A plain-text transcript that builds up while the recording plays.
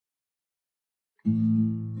Hello.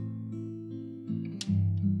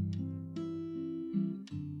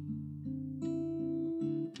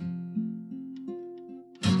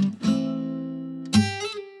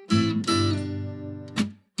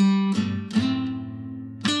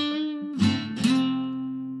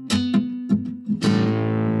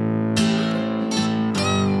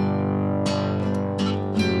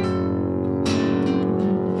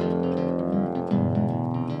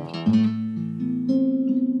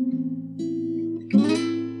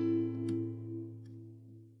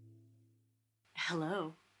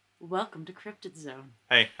 Welcome to Cryptid Zone.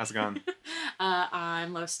 Hey, how's it going?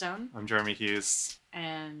 I'm Lowstone, I'm Jeremy Hughes.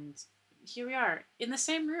 and here we are in the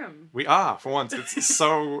same room. We are, for once. It's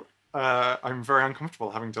so... I'm very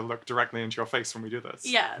uncomfortable having to look directly into your face when we do this.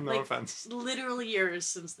 Yeah, No offense. Literally years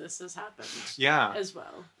since this has happened. Yeah. As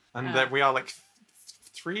well. And that we are like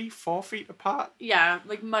 3-4 feet apart. Yeah,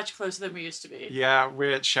 like much closer than we used to be. Yeah,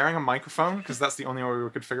 we're sharing a microphone because that's the only way we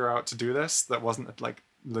could figure out to do this. That wasn't a, like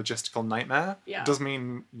logistical nightmare. Yeah. It does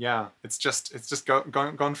mean, it's just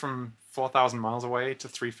gone from 4,000 miles away to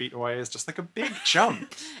 3 feet away is just like a big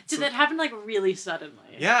jump. Did that happen like really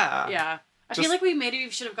suddenly? Yeah. Yeah. I feel like we maybe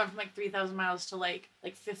should have gone from like 3,000 miles to like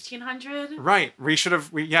 1,500. Right. We should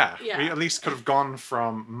have. We Yeah. at least could have gone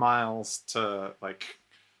from miles to like,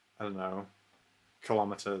 I don't know,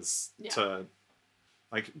 kilometers to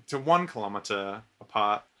 1 kilometer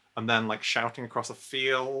apart, and then like shouting across a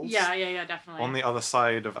field. Yeah, definitely. On the other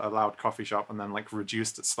side of a loud coffee shop, and then like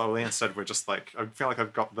reduced it slowly. Instead, we're just like, I feel like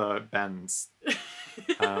I've got the bends.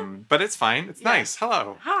 But it's fine. It's nice.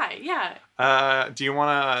 Hello. Hi. Yeah. Do you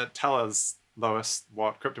want to tell us, Lois,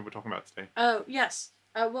 what cryptid we're talking about today? Oh, yes.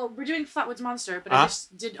 Well, we're doing Flatwoods Monster, but I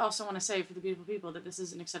just did also want to say for the beautiful people that this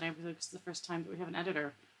is an exciting episode because it's the first time that we have an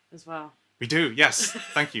editor as well. We do, yes.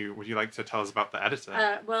 Thank you. Would you like to tell us about the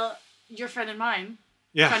editor? Well, your friend and mine.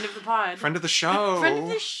 Yeah. Friend of the pod. Friend of the show. Friend of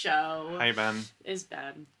the show. Hey, Ben. Is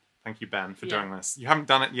Ben. Thank you, Ben, for doing this. You haven't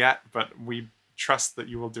done it yet, but we trust that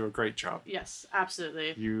you will do a great job. Yes,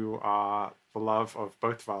 absolutely. You are the love of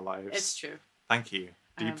both of our lives. It's true. Thank you.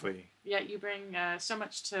 Deeply. Yeah, you bring so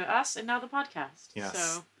much to us and now the podcast. Yes.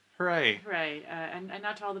 So, hooray. Hooray. And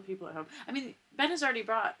now to all the people at home. I mean, Ben has already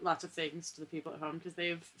brought lots of things to the people at home because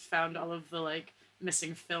they've found all of the, like,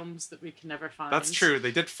 missing films that we can never find. That's true.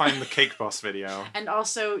 They did find the Cake Boss video. And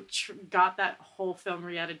also got that whole film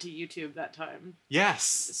re-added to YouTube that time. Yes.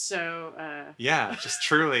 So, yeah, just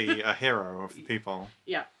truly a hero of the people.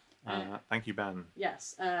 Yeah. Thank you, Ben.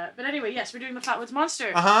 Yes. But anyway, yes, we're doing the Flatwoods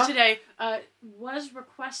Monster today. Was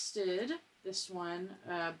requested, this one,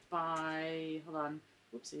 by... Hold on.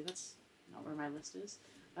 Whoopsie, that's not where my list is.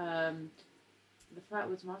 The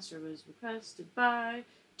Flatwoods Monster was requested by...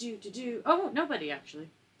 Oh, nobody, actually.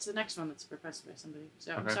 It's the next one that's requested by somebody.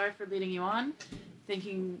 So I'm sorry for leading you on,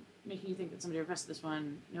 making you think that somebody requested this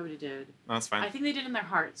one. Nobody did. No, that's fine. I think they did in their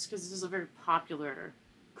hearts, because this is a very popular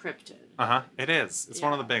cryptid. It is. It's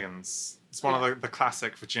one of the big ones. It's one of the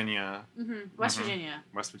classic Virginia. West Virginia.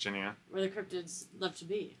 West Virginia. Where the cryptids love to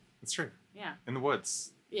be. It's true. Yeah. In the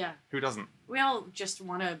woods. Yeah. Who doesn't? We all just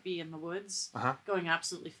want to be in the woods, going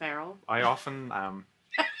absolutely feral. I often am.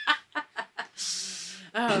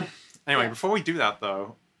 Anyway, before we do that,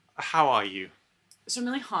 though, how are you? So I'm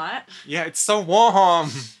really hot. Yeah, it's so warm.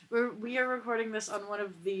 We are recording this on one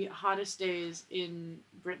of the hottest days in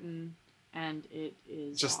Britain, and it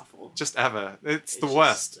is awful. Just ever. It's the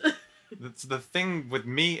worst. The thing with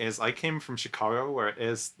me is I came from Chicago, where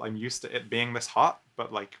I'm used to it being this hot,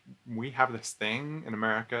 but like we have this thing in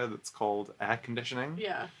America that's called air conditioning.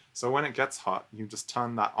 Yeah. So when it gets hot, you just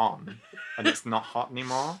turn that on, and it's not hot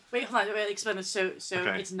anymore. Wait, hold on. Wait, explain this. So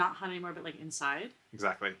it's not hot anymore, but like inside.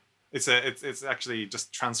 Exactly. It's actually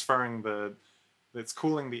just transferring it's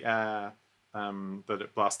cooling the air that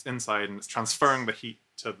it blasts inside, and it's transferring the heat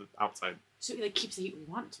to the outside. So it keeps the heat we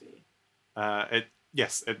want it to be.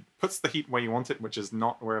 It puts the heat where you want it, which is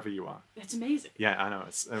not wherever you are. That's amazing. Yeah, I know.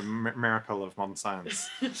 It's a miracle of modern science.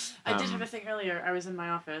 I did have a thing earlier. I was in my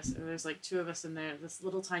office, and there's like 2 of us in there, this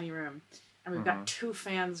little tiny room. And we've got 2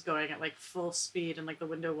 fans going at like full speed and like the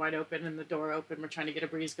window wide open and the door open. We're trying to get a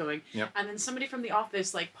breeze going. Yep. And then somebody from the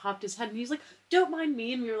office like popped his head and he's like, "Don't mind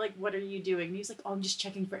me." And we were like, "What are you doing?" And he's like, "Oh, I'm just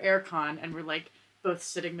checking for aircon." And we're like both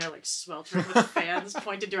sitting there like sweltering with fans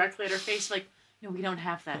pointed directly at our face like, "No, we don't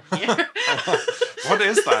have that here." What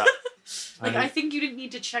is that? I think you didn't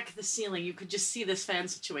need to check the ceiling. You could just see this fan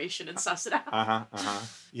situation and suss it out.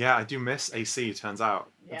 Yeah, I do miss AC, turns out.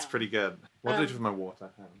 Yeah. It's pretty good. What did I do with my water?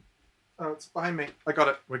 Oh, it's behind me. I got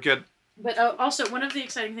it. We're good. But also, one of the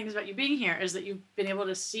exciting things about you being here is that you've been able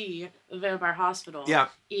to see the Vampire Hospital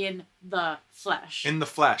in the flesh. In the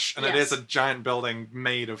flesh. And yes. it is a giant building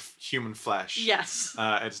made of human flesh. Yes.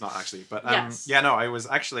 It's not actually. But yes. yeah, no, I was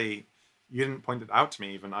actually... You didn't point it out to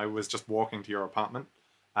me even. I was just walking to your apartment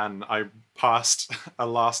and I passed a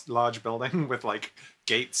large building with like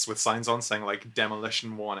gates with signs on saying like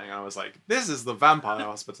demolition warning. I was like, this is the Vampire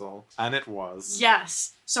Hospital. And it was.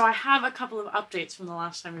 Yes. So I have a couple of updates from the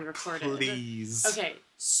last time we recorded. Please. Okay,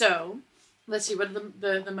 so let's see, what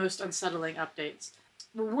are the most unsettling updates?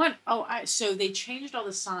 So they changed all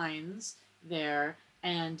the signs there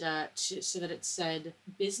and so that it said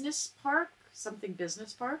business park,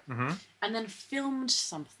 Mm-hmm. and then filmed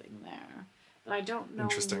something there. But I don't know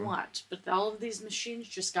what. But all of these machines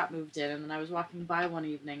just got moved in, and then I was walking by one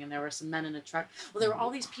evening, and there were some men in a truck. Well, there were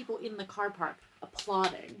all these people in the car park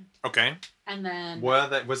applauding. Okay. And then...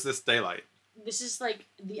 Was this daylight? This is, like,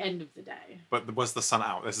 the end of the day. But was the sun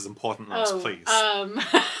out? This is important, Liz, please.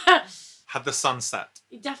 Had the sun set?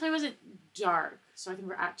 It definitely wasn't dark, so I think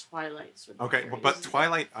we're at twilight. Okay, but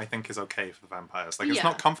twilight, I think, is okay for the vampires. Like, it's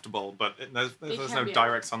not comfortable, but there's no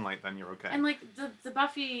direct sunlight, then you're okay. And, like, the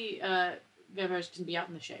Buffy vampires can be out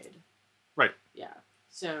in the shade. Right. Yeah.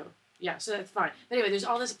 So that's fine. But anyway, there's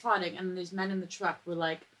all this applauding, and these men in the truck were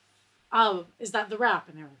like, oh, is that the rap?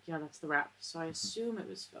 And they were like, yeah, that's the rap. So I assume it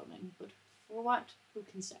was filming, but for what? Who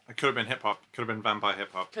can say? It could have been hip-hop. Could have been vampire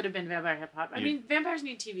hip-hop. Could have been vampire hip-hop. I mean, vampires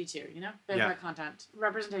need TV too, you know? Vampire content.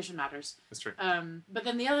 Representation matters. That's true. But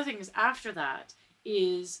then the other thing is, after that,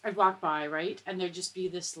 is I'd walk by, right? And there'd just be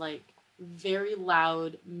this, like, very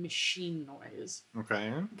loud machine noise.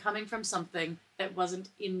 Okay. Coming from something that wasn't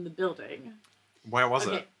in the building. Where was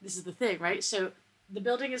it? This is the thing, right? So the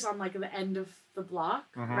building is on, like, the end of the block,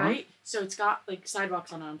 mm-hmm. right? So it's got, like,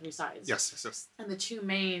 sidewalks on three sides. Yes. And the two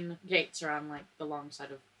main gates are on, like, the long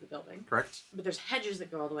side of the building. Correct. But there's hedges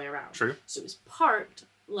that go all the way around. True. So it was parked,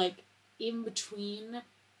 like, in between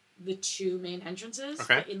the two main entrances.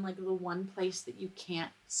 Okay. But in, like, the one place that you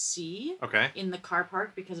can't see. Okay. In the car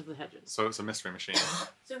park because of the hedges. So it's a mystery machine.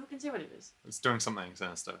 So who can say what it is? It's doing something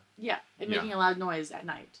sinister. Yeah. And making a loud noise at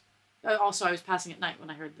night. Also, I was passing at night when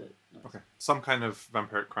I heard the noise. Okay. Some kind of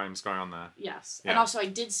vampiric crimes going on there. Yes. Yeah. And also, I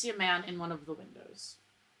did see a man in one of the windows.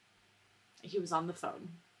 He was on the phone.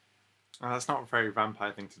 That's not a very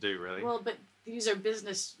vampire thing to do, really. Well, but these are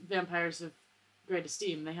business vampires of great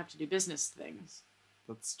esteem. They have to do business things.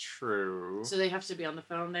 That's true. So they have to be on the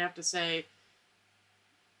phone. They have to say,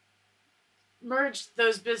 merge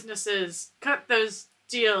those businesses, cut those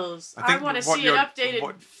deals. I want to see an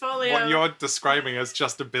updated folio. What you're describing as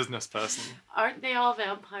just a business person. Aren't they all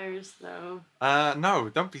vampires, though? No,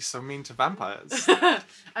 don't be so mean to vampires.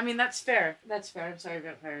 I mean, that's fair. That's fair. I'm sorry,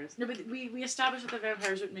 vampires. No, but we established that the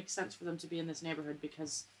vampires would make sense for them to be in this neighborhood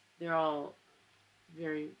because they're all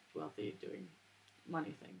very wealthy doing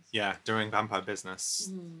money things. Yeah, doing vampire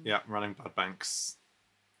business. Yeah, running blood banks.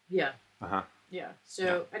 Yeah. Uh-huh. Yeah.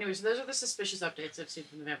 So, anyway, so those are the suspicious updates I've seen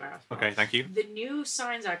from the Vampire Hospital. Okay, thank you. The new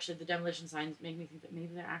signs, actually, the demolition signs, make me think that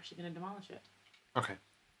maybe they're actually going to demolish it. Okay.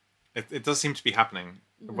 It does seem to be happening.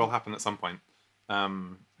 Mm-hmm. It will happen at some point.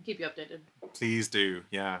 I'll keep you updated. Please do,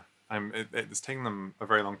 yeah. It's taking them a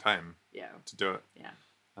very long time to do it.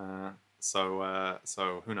 Yeah.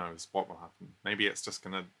 So who knows what will happen. Maybe it's just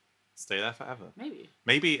going to stay there forever.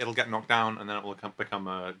 Maybe it'll get knocked down and then it will become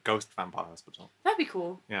a ghost vampire hospital. That'd be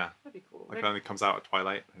cool. Yeah. That'd be cool. Like it only comes out at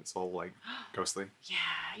twilight. It's all like ghostly. Yeah,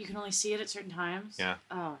 you can only see it at certain times. Yeah.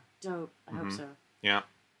 Oh, dope. I hope so. Yeah.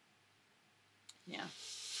 Yeah.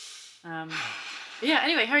 Yeah,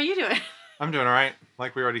 anyway, how are you doing? I'm doing alright.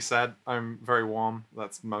 Like we already said, I'm very warm.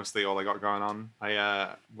 That's mostly all I got going on.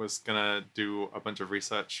 I was gonna do a bunch of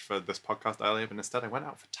research for this podcast earlier, but instead I went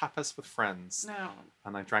out for tapas with friends. No.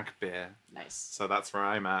 And I drank beer. Nice. So that's where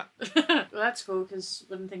I'm at. Well, that's cool, because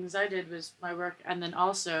one of the things I did was my work, and then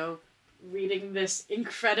also reading this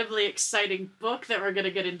incredibly exciting book that we're going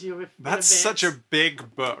to get into with That's such a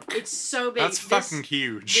big book. It's so big. That's fucking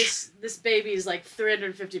huge. This baby is like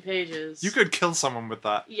 350 pages. You could kill someone with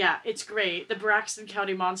that. Yeah, it's great. The Braxton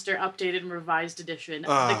County Monster updated and revised edition.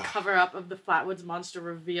 The cover-up of the Flatwoods Monster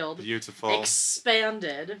revealed. Beautiful.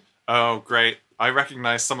 Expanded. Oh, great. I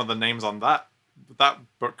recognize some of the names on that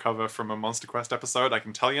book cover from a Monster Quest episode. I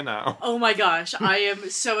can tell you now. Oh my gosh, I am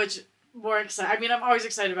so much... more excited. I mean, I'm always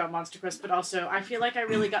excited about Monster Quest, but also I feel like I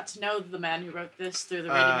really got to know the man who wrote this through the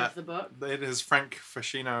reading of the book. It is Frank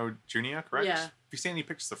Fascino Jr., correct? Yeah. Have you seen any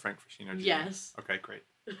pictures of Frank Fascino Jr.? Yes. Okay, great.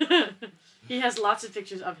 He has lots of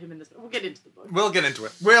pictures of him in this book. We'll get into the book. We'll get into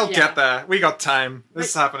it. We'll get there. We got time. This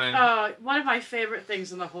is happening. One of my favorite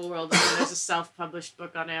things in the whole world is when there's a self-published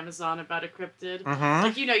book on Amazon about a cryptid. Mm-hmm.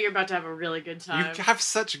 Like, you're about to have a really good time. You have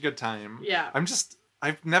such a good time. Yeah.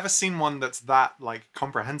 I've never seen one that's that, like,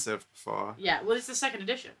 comprehensive before. Yeah, well, it's the second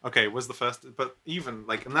edition. Okay, it was the first, but even,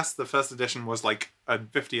 like, unless the first edition was, like, a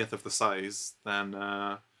 50th of the size, then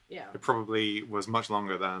it probably was much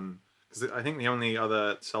longer than... Because I think the only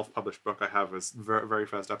other self-published book I have is very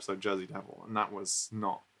first episode, Jersey Devil, and that was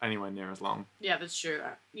not anywhere near as long. Yeah, that's true.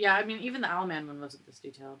 Yeah, I mean, even the Owlman one wasn't this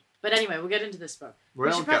detailed. But anyway, we'll get into this book.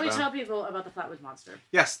 We should probably tell people about the Flatwoods Monster.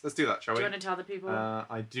 Yes, let's do that, shall we? Do you want to tell the people?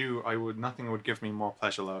 I do. Nothing would give me more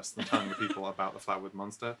pleasure, Lois, than telling the people about the Flatwoods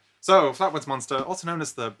Monster. So, Flatwoods Monster, also known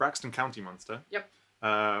as the Braxton County Monster. Yep.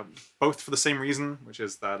 Both for the same reason, which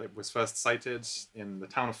is that it was first sighted in the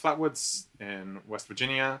town of Flatwoods in West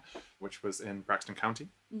Virginia, which was in Braxton County.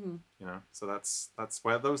 Mm-hmm. You know, so that's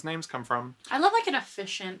where those names come from. I love like an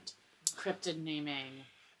efficient cryptid naming.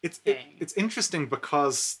 It's interesting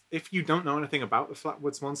because if you don't know anything about the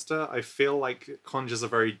Flatwoods Monster, I feel like it conjures a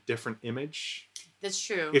very different image. That's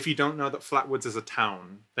true. If you don't know that Flatwoods is a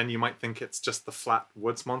town, then you might think it's just the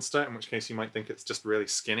Flatwoods Monster, in which case you might think it's just really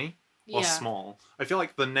skinny. Or small. I feel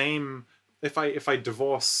like the name, if I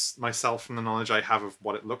divorce myself from the knowledge I have of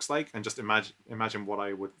what it looks like and just imagine what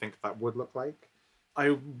I would think that would look like,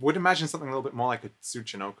 I would imagine something a little bit more like a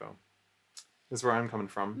Tsuchinoko. Is where I'm coming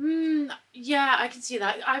from. Yeah, I can see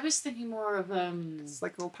that. I was thinking more of It's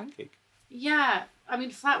like a little pancake. Yeah, I mean,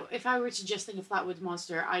 if I were to just think of Flatwoods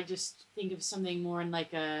Monster, I just think of something more in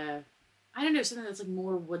like a... I don't know, something that's like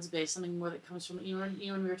more woods-based, something more that comes from, when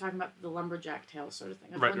we were talking about the lumberjack tale sort of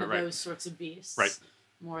thing. Like one of those sorts of beasts. Right.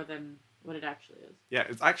 More than what it actually is. Yeah,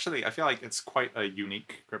 it's actually, I feel like it's quite a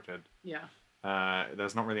unique cryptid. Yeah.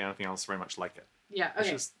 There's not really anything else very much like it. Yeah,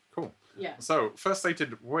 okay. Which is cool. Yeah. So, first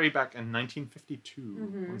sighted way back in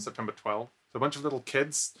 1952, on September 12th. So a bunch of little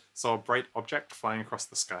kids saw a bright object flying across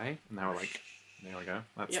the sky, and they were like, there we go.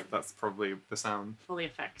 That's probably the sound. Fully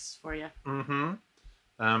effects for you. Mm-hmm.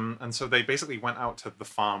 And so they basically went out to the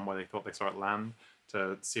farm where they thought they saw it land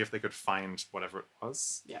to see if they could find whatever it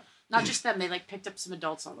was. Yeah. Not just them, they like picked up some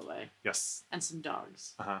adults on the way. Yes. And some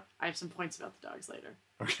dogs. Uh-huh. I have some points about the dogs later.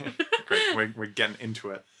 Okay, great. We're getting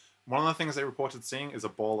into it. One of the things they reported seeing is a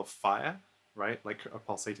ball of fire, right? Like a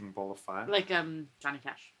pulsating ball of fire. Like Johnny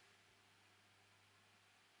Cash.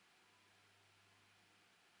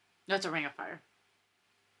 No, it's a ring of fire.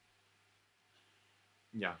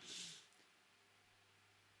 Yeah.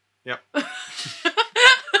 Yep.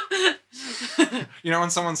 You know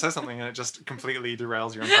when someone says something and it just completely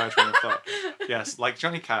derails your entire train of thought? Yes, like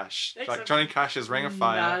Johnny Cash. Like Johnny Cash's Ring of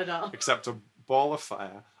Fire. Not at all. Except a ball of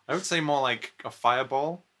fire. I would say more like a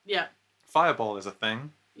fireball. Yeah. Fireball is a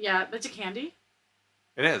thing. Yeah, that's a candy.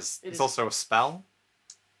 It is. It's also a spell.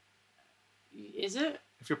 Is it?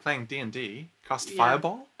 If you're playing D&D, cast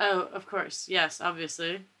Fireball? Oh, of course. Yes,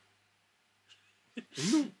 obviously.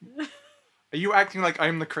 Are you acting like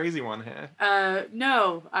I'm the crazy one here?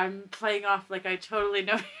 No. I'm playing off like I totally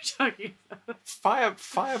know what you're talking about.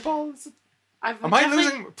 Fireballs? Am I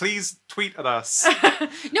losing? Please tweet at us.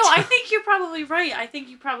 No, I think you're probably right. I think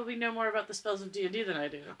you probably know more about the spells of D&D than I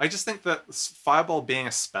do. I just think that Fireball being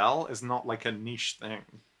a spell is not like a niche thing.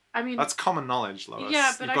 I mean... That's common knowledge, Lois.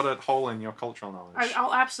 Yeah, but You've got a hole in your cultural knowledge.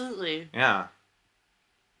 Oh, absolutely. Yeah.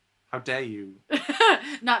 How dare you?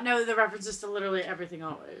 Not know the references to literally everything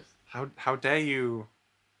always. How dare you?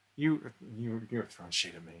 You're throwing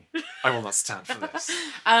shade at me. I will not stand for this.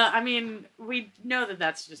 I mean, we know that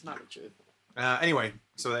that's just not the truth. Anyway,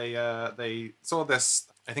 so they saw this.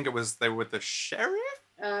 I think they were with the sheriff.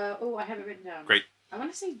 I have it written down. Great. I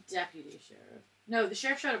want to say deputy sheriff. No, the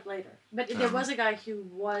sheriff showed up later. But there was a guy who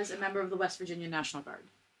was a member of the West Virginia National Guard.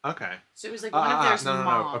 Okay. So it was like one of their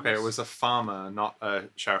moms. No. Okay, it was a farmer, not a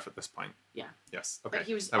sheriff at this point. Yeah. Yes. Okay. But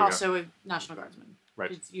he was also a National Guardsman.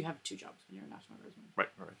 Right. You have two jobs when you're a National Guardsman. Right.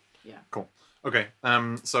 Yeah. Cool. Okay.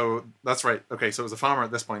 So that's right. Okay. So it was a farmer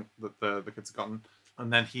at this point that the kids had gotten.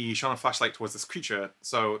 And then he shone a flashlight towards this creature.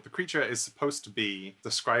 So the creature is supposed to be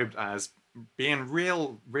described as being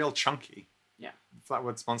real chunky. Yeah.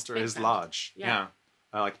 Flatwoods Monster Makes is sense. Large. Yeah.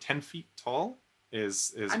 Like 10 feet tall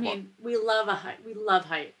is I mean, we love a height. We love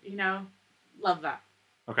height, Love that.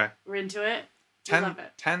 Okay. We're into it. 10, we love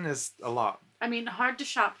it. 10 is a lot. I mean, hard to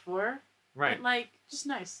shop for. Right. But, just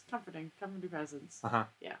nice. Comforting presents. Uh-huh.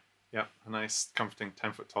 Yeah. Yeah, a nice, comforting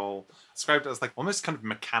 10-foot tall. Described as like almost kind of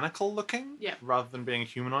mechanical looking, Yeah. rather than being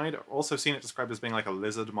humanoid. Also seen it described as being like a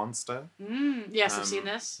lizard monster. Yes, I've seen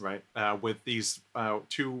this. Right, with these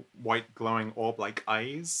two white glowing orb-like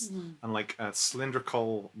eyes and like a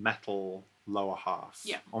cylindrical metal lower half.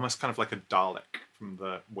 Yeah. Almost kind of like a Dalek from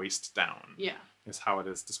the waist down. Yeah. Is how it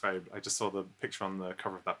is described. I just saw the picture on the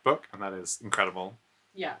cover of that book, and that is incredible.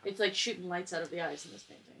 Yeah, it's like shooting lights out of the eyes in this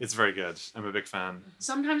painting. It's very good. I'm a big fan.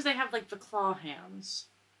 Sometimes they have like the claw hands.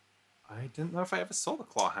 I didn't know if I ever saw the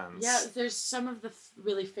claw hands. Yeah, there's some of the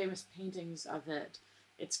really famous paintings of it.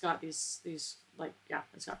 It's got these like, yeah,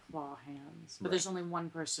 it's got claw hands. But there's only one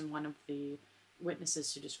person, one of the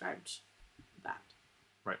witnesses, who described that.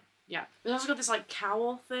 Right. Yeah. There's also got this like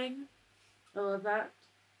cowl thing. I love that.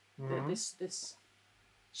 Mm-hmm. This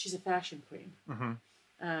she's a fashion queen.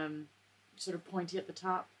 Mm-hmm. Sort of pointy at the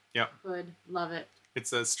top. Yeah. Hood. Love it.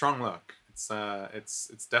 It's a strong look. It's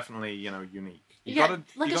definitely, unique.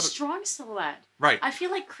 A strong silhouette. Right. I feel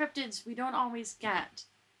like cryptids we don't always get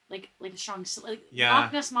like a strong Yeah.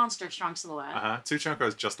 Loch Ness Monster strong silhouette. Uh-huh. Tuchanka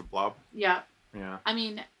is just a blob. Yeah. Yeah. I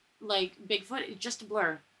mean, like Bigfoot, it's just a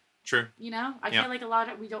blur. True. I feel like a lot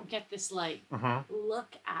of we don't get this like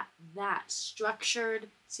look at that structured.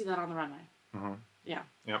 See that on the runway. Mm-hmm. Yeah.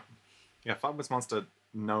 Yep. Yeah. Flatwoods Monster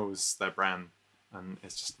knows their brand and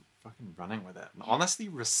is just fucking running with it. And honestly,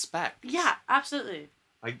 respect. Yeah, absolutely.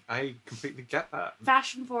 I completely get that.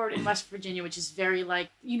 Fashion forward in West Virginia, which is very like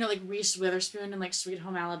like Reese Witherspoon and like Sweet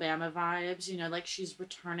Home Alabama vibes. Like she's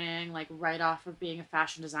returning like right off of being a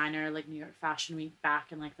fashion designer, like New York Fashion Week,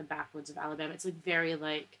 back in like the backwoods of Alabama. It's like very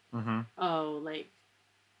like like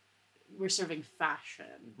we're serving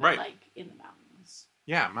fashion, right? Like in the mountains.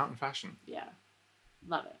 Yeah, mountain fashion. Yeah,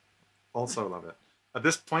 love it. Also love it. At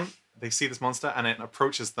this point, they see this monster and it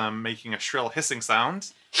approaches them, making a shrill hissing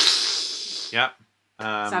sound. Yeah.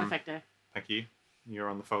 Sound effect day. Thank you. You're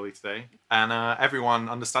on the Foley today. And everyone,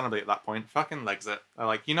 understandably at that point, fucking legs it. They're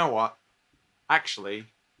like, you know what? Actually,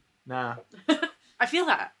 nah. I feel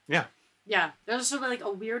that. Yeah. Yeah. There's sort of like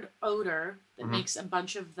a weird odor that makes a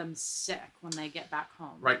bunch of them sick when they get back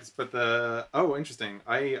home. Right, but interesting.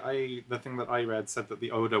 The thing that I read said that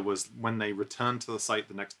the odor was when they returned to the site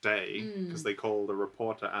the next day, because they called a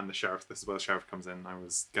reporter and the sheriff. This is where the sheriff comes in. I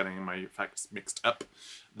was getting my facts mixed up.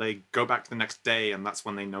 They go back the next day, and that's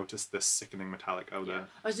when they notice this sickening metallic odor. Yeah.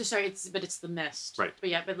 I was just sorry, it's the mist. Right.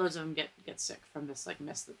 But loads of them get sick from this like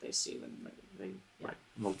mist that they see when they Right.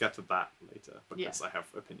 We'll get to that later because I have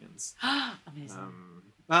opinions. Amazing.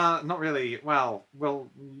 Not really. Well,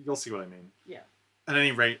 you'll see what I mean. Yeah. At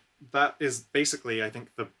any rate, that is basically, I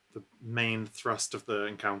think, the main thrust of the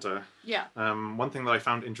encounter. Yeah. One thing that I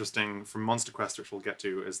found interesting from Monster Quest, which we'll get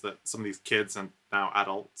to, is that some of these kids and now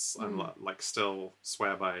adults and like still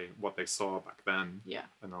swear by what they saw back then. Yeah.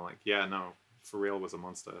 And they're like, yeah, no, for real was a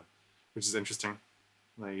monster, which is interesting.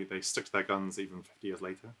 They stick to their guns even 50 years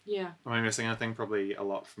later. Yeah. Am I missing anything? Probably a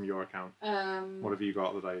lot from your account. What have you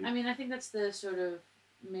got that I mean, I think that's the sort of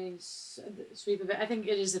main sweep of it. I think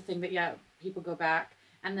it is a thing that, people go back.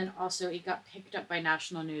 And then also it got picked up by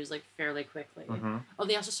national news like fairly quickly. Mm-hmm. Oh,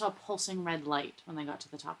 they also saw a pulsing red light when they got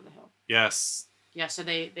to the top of the hill. Yes. Yeah, so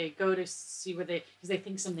they go to see where because they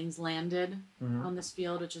think something's landed on this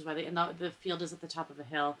field, which is why the field is at the top of a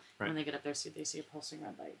hill. Right. When they get up there, they see a pulsing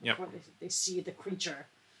red light Yep. before they see the creature.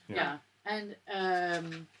 Yeah. And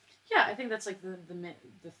I think that's like the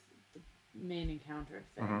main encounter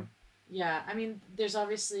thing. Mm-hmm. Yeah, I mean, there's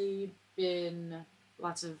obviously been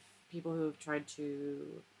lots of people who have tried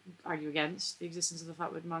to argue against the existence of the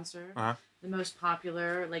Flatwood Monster. Uh-huh. The most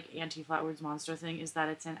popular, like, anti-Flatwoods Monster thing is that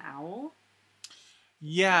it's an owl.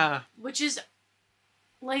 Yeah. Which is,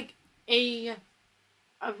 like, a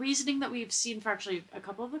reasoning that we've seen for actually a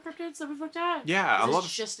couple of the cryptids that we've looked at. Yeah,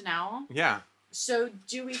 it's just an owl. Yeah. So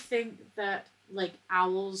do we think that, like,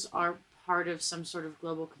 owls are part of some sort of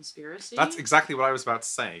global conspiracy? That's exactly what I was about to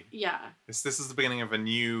say. Yeah. This is the beginning of a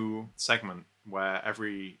new segment where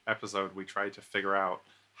every episode we try to figure out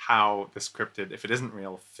how this cryptid, if it isn't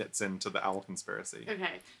real, fits into the owl conspiracy.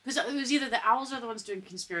 Okay. Because it was either the owls are the ones doing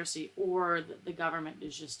conspiracy or the government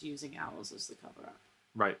is just using owls as the cover-up.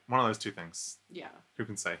 Right. One of those two things. Yeah. Who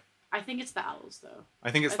can say? I think it's the owls, though.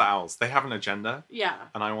 I think it's the owls. They have an agenda. Yeah.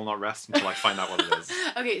 And I will not rest until I find out what it is.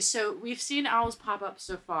 Okay, so we've seen owls pop up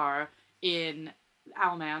so far in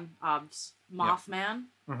Owlman, Obs, Mothman,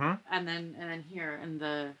 Mm-hmm. and then here in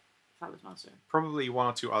the Flatwoods Monster. Probably one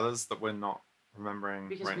or two others that we're not remembering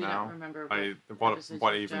because right we now. don't remember What episodes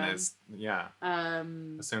what we've even done. is? Yeah.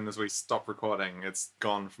 As soon as we stop recording, it's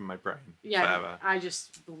gone from my brain forever. I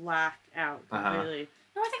just black out completely.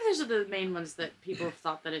 No, I think those are the main ones that people have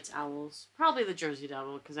thought that it's owls. Probably the Jersey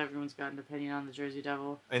Devil, because everyone's got an opinion on the Jersey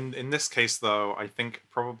Devil. In this case, though, I think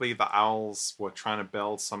probably the owls were trying to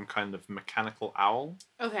build some kind of mechanical owl.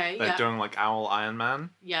 Okay, They're doing like Owl Iron Man.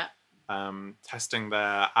 Yeah. Testing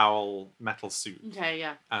their owl metal suit. Okay,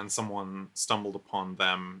 yeah. And someone stumbled upon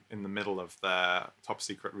them in the middle of their top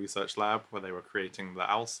secret research lab where they were creating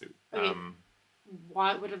the owl suit. Okay.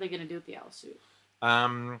 What are they going to do with the owl suit?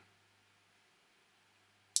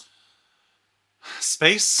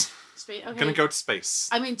 Space. Okay. Gonna go to space.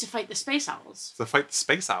 I mean, to fight the space owls. To fight the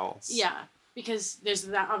space owls. Yeah, because there's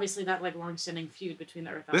obviously that like long-standing feud between the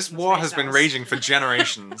Earth owls. This war has been raging for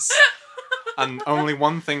generations. And only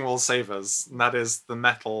one thing will save us, and that is the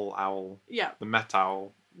metal owl. Yeah. The Met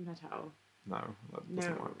Owl. Met Owl. No, that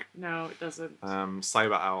doesn't work. No, it doesn't.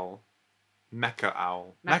 Cyber Owl. Mecha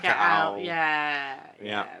Owl. Mecha Owl. Yeah,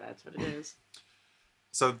 that's what it is.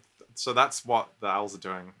 So that's what the owls are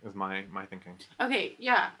doing, is my thinking. Okay,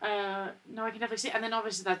 yeah. No, I can definitely see. And then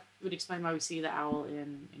obviously that would explain why we see the owl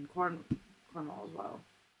in Cornwall as well.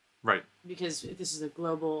 Right. Because this is a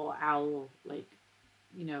global owl, like,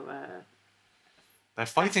 they're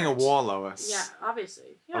fighting a war, Lois. Yeah,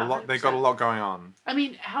 obviously. Yeah, they got a lot going on. I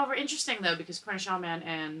mean, however, interesting though, because Cornish Owlman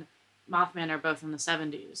and Mothman are both in the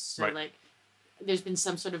 70s. So like, there's been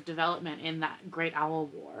some sort of development in that Great Owl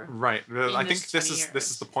War. Right. I think this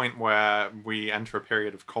is the point where we enter a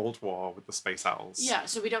period of Cold War with the space owls. Yeah,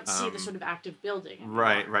 so we don't see the sort of active building anymore.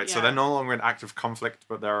 Right. Yeah. So they're no longer in active conflict,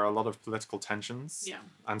 but there are a lot of political tensions. Yeah.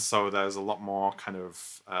 And so there's a lot more kind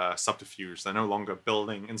of subterfuge. They're no longer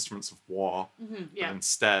building instruments of war. Mm-hmm, yeah. But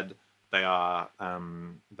instead they are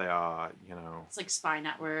it's like spy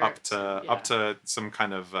network. up to some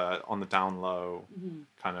kind of on the down low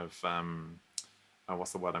kind of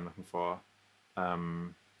what's the word I'm looking for?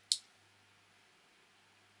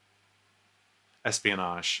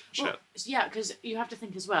 Espionage shit. Well, yeah, because you have to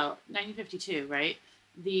think as well, 1952, right?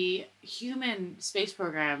 The human space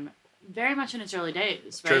program, very much in its early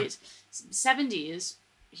days, right? True. 70s,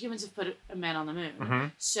 humans have put a man on the moon. Mm-hmm.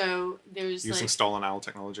 So there's using stolen owl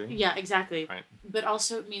technology. Yeah, exactly. Right. But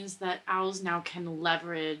also it means that owls now can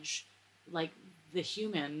leverage, like, the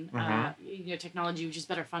human technology, which is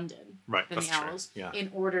better funded than the owls,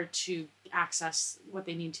 in order to access what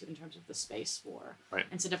they need to in terms of the space war,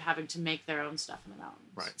 instead of having to make their own stuff in the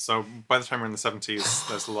mountains. Right. So by the time we're in the 70s,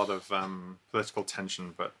 there's a lot of political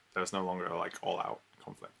tension, but there's no longer like all-out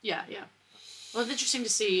conflict. Yeah, yeah. Well, it's interesting to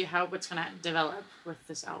see what's going to develop with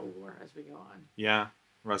this owl war as we go on. Yeah,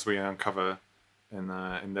 as we uncover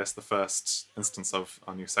in this, the first instance of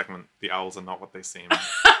our new segment, the owls are not what they seem.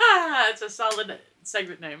 It's a solid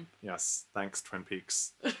segment name. Yes, thanks Twin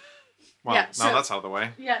Peaks. Well, yeah, now that's out of the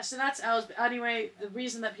way. Yeah, so that's owls. But anyway, the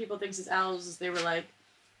reason that people think it's owls is they were like,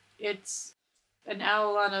 it's an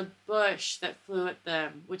owl on a bush that flew at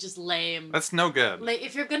them, which is lame. That's no good. Like,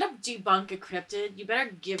 if you're gonna debunk a cryptid, you better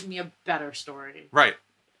give me a better story. Right.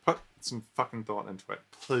 Put some fucking thought into it,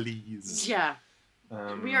 please. Yeah.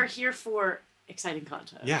 We are here for exciting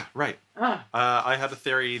content. Yeah, right. I had a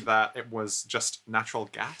theory that it was just natural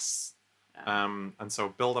gas. And so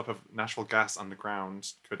buildup of natural gas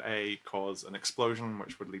underground could cause an explosion,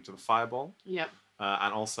 which would lead to the fireball. Yep.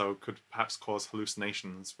 And also could perhaps cause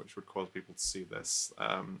hallucinations, which would cause people to see this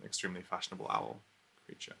extremely fashionable owl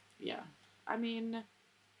creature. Yeah. I mean...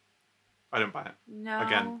 I don't buy it. No.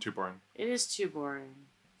 Again, too boring. It is too boring.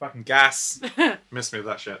 Fucking gas. Miss me with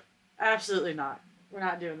that shit. Absolutely not. We're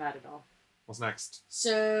not doing that at all. What's next?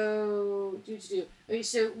 So, okay,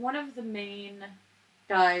 so one of the main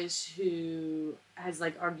guys who has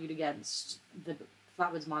like argued against the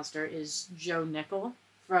Flatwoods Monster is Joe Nickell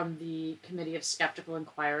from the Committee of Skeptical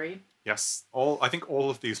Inquiry. Yes, I think all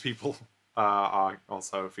of these people are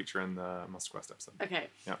also featured in the Monster Quest episode. Okay,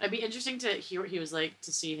 yeah. It'd be interesting to hear what he was like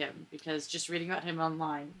to see him, because just reading about him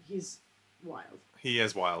online, he's wild. He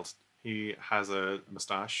is wild. He has a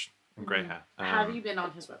moustache and grey hair. Have you been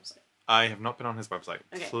on his website? I have not been on his website.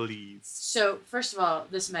 Okay. Please. So, first of all,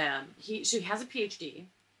 this man, he has a PhD.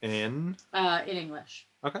 In English.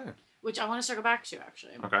 Okay. Which I want to circle back to,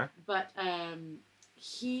 actually. Okay. But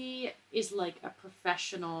he is like a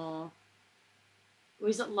professional... Well,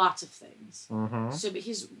 he's at lots of things. Mm-hmm. So, but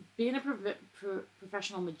he's been a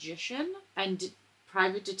professional magician and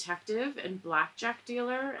private detective and blackjack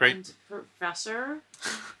dealer and professor.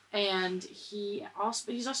 And he's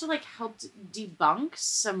also like helped debunk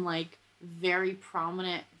some like very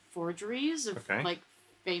prominent forgeries of like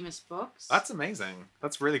famous books. That's amazing.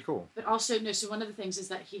 That's really cool. But also, no, so one of the things is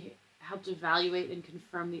that he helped evaluate and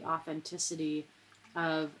confirm the authenticity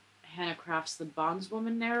of Hannah Craft's The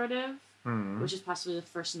Bondswoman narrative, which is possibly the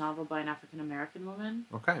first novel by an African-American woman.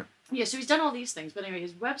 Okay. Yeah, so he's done all these things, but anyway,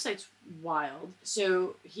 his website's wild.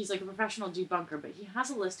 So he's like a professional debunker, but he has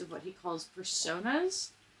a list of what he calls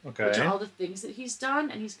personas, which are all the things that he's done,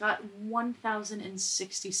 and he's got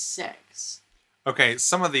 1,066. Okay,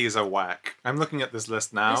 some of these are whack. I'm looking at this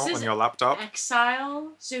list now on your laptop.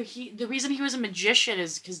 Exile. So the reason he was a magician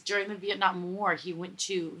is because during the Vietnam War, he went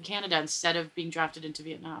to Canada instead of being drafted into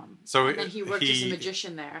Vietnam. So and then he worked as a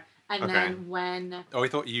magician there. And then when... Oh, I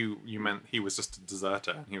thought you meant he was just a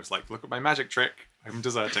deserter. And he was like, look at my magic trick. I'm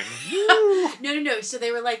deserting. No. So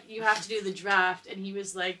they were like, you have to do the draft. And he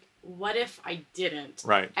was like, what if I didn't?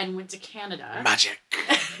 Right. And went to Canada. Magic.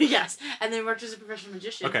 Yes. And then worked as a professional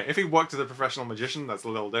magician. Okay, if he worked as a professional magician, that's a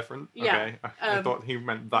little different. Yeah. Okay. I thought he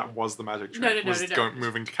meant that was the magic trick. No.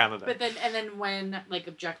 Moving to Canada. But then when like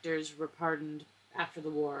objectors were pardoned after the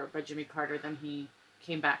war by Jimmy Carter, then he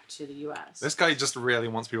came back to the U.S. This guy just really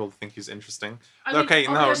wants people to think he's interesting. I mean, okay,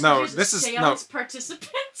 no. This is no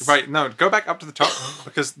participants. Right. No, go back up to the top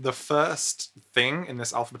because the first thing in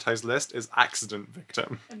this alphabetized list is accident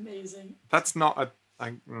victim. Amazing. That's not a.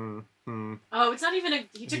 Oh, it's not even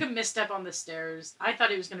he took a misstep on the stairs. I thought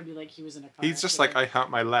it was going to be like he was in a car. He's just like, I hurt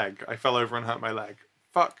my leg. I fell over and hurt my leg.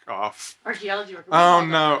 Fuck off. Archaeology worker. Oh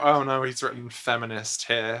no, he's written feminist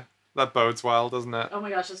here. That bodes well, doesn't it? Oh my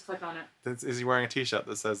gosh, let's click on it. Is he wearing a t-shirt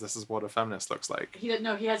that says this is what a feminist looks like? He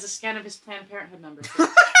has a scan of his Planned Parenthood membership.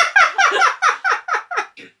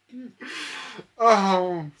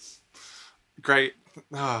 Oh, great.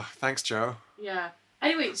 Oh, thanks, Joe. Yeah.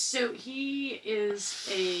 Anyway, so he is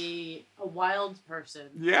a wild person.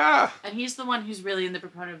 Yeah. And he's the one who's really in the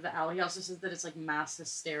proponent of the owl. He also says that it's like mass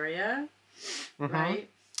hysteria, right?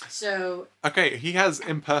 So... Okay, he has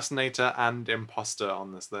impersonator and imposter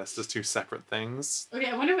on this list as two separate things. Okay,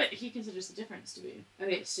 I wonder what he considers the difference to be.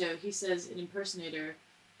 Okay, so he says an impersonator...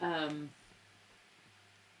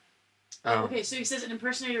 Okay, so he says an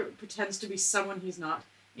impersonator pretends to be someone he's not,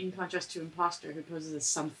 in contrast to imposter, who poses as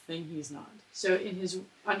something he's not. So in his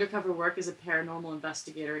undercover work as a paranormal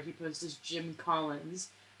investigator, he posed as Jim Collins,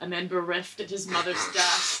 a man bereft at his mother's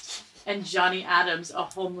death, and Johnny Adams, a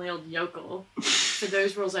home-lailed yokel. For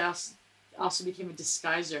those roles, I also became a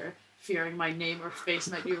disguiser, fearing my name or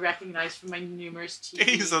face might be recognized from my numerous TV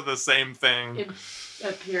These are the same thing.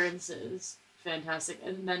 appearances. Fantastic.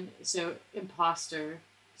 And then, so, imposter.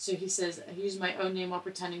 So he says, I use my own name while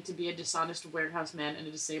pretending to be a dishonest warehouse man and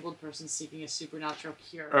a disabled person seeking a supernatural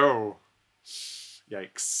cure. Oh.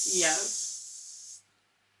 Yikes. Yeah.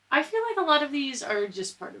 I feel like a lot of these are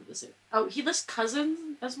just part of the same. Oh, he lists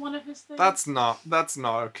cousins as one of his things? That's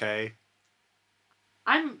not okay.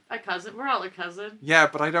 I'm a cousin. We're all a cousin. Yeah,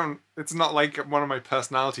 but it's not like one of my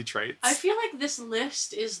personality traits. I feel like this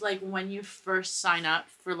list is like when you first sign up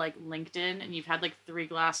for like LinkedIn and you've had like 3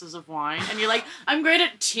 glasses of wine and you're like, I'm great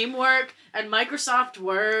at teamwork and Microsoft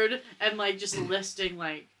Word and like just listing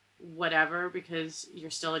like whatever because you're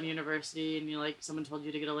still in university and you're like, someone told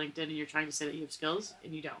you to get a LinkedIn and you're trying to say that you have skills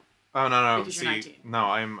and you don't. Oh no! Because you're 19. No,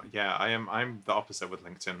 I'm the opposite with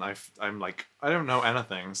LinkedIn. I'm like, I don't know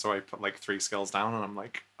anything, so I put like 3 skills down, and I'm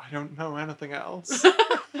like, I don't know anything else.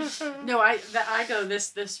 No, I go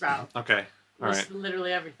this route. Okay, all right.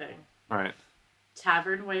 Literally everything. All right.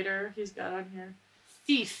 Tavern waiter, he's got on here.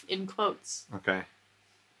 Thief in quotes. Okay.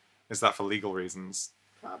 Is that for legal reasons?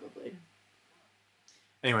 Probably.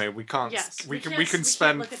 Anyway, we can't. Yes, we can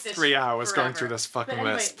spend 3 hours forever. Going through this fucking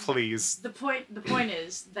list, please. The point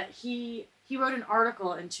is that he wrote an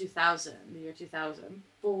article in the year 2000,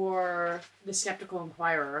 for the Skeptical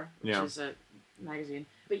Inquirer, which is a magazine.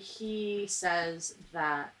 But he says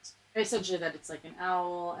that essentially that it's like an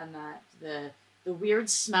owl, and that the weird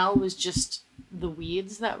smell was just the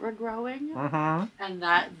weeds that were growing, and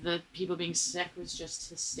that the people being sick was just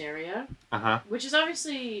hysteria, which is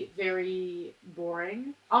obviously very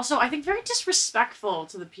boring. Also, I think very disrespectful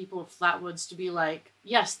to the people of Flatwoods to be like,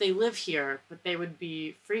 yes, they live here, but they would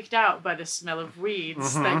be freaked out by the smell of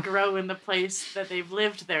weeds that grow in the place that they've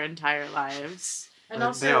lived their entire lives. And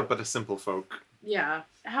also, they are but a simple folk. Yeah.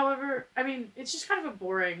 However, I mean, it's just kind of a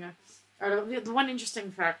boring... The one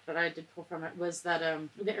interesting fact that I did pull from it was that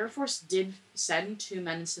the Air Force did send 2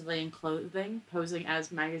 men in civilian clothing posing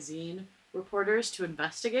as magazine reporters to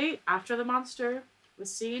investigate after the monster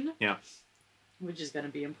was seen. Yeah. Which is going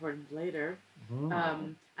to be important later.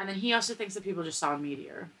 And then he also thinks that people just saw a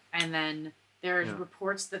meteor. And then there are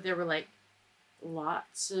reports that there were like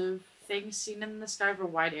lots of things seen in the sky over a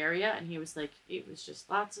wide area, and he was like, it was just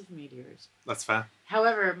lots of meteors. That's fair.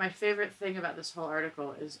 However, my favorite thing about this whole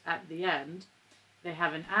article is at the end, they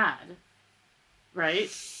have an ad,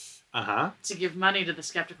 right? Uh-huh. To give money to the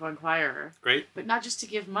Skeptical Inquirer. Great. But not just to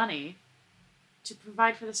give money, to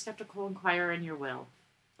provide for the Skeptical Inquirer in your will.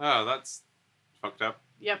 Oh, that's fucked up.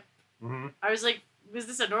 Yep. Mm-hmm. I was like, was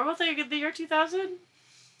this a normal thing in the year 2000?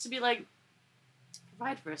 To be like,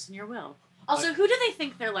 provide for us in your will. Also, who do they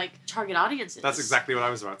think their like target audience is? That's exactly what I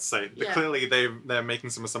was about to say. Yeah. Clearly, they're making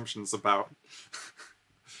some assumptions about.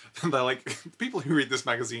 They're like, people who read this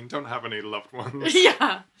magazine don't have any loved ones.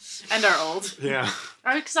 Yeah, and are old. Yeah.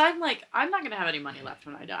 Because I'm like, I'm not gonna have any money left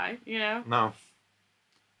when I die. You know? No.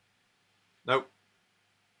 Nope.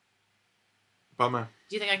 Bummer.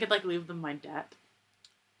 Do you think I could like leave them my debt?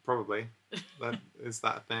 Probably. That is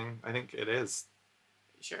that thing. I think it is.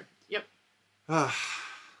 Sure. Yep. Ah.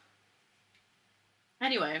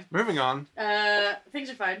 Anyway. Moving on. Things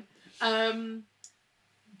are fine.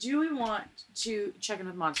 Do we want to check in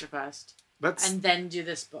with Monster Quest and then do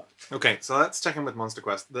this book? Okay, so let's check in with Monster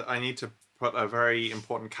Quest. I need to put a very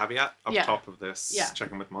important caveat up top of this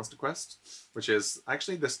check in with Monster Quest, which is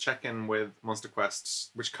actually this check-in with Monster Quest,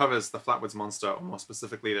 which covers the Flatwoods Monster, or more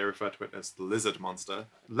specifically they refer to it as the Lizard Monster,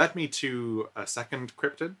 led me to a second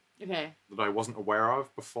cryptid that I wasn't aware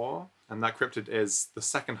of before. And that cryptid is the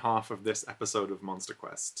second half of this episode of Monster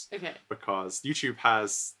Quest. Okay. Because YouTube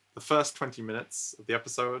has the first 20 minutes of the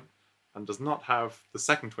episode and does not have the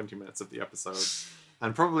second 20 minutes of the episode.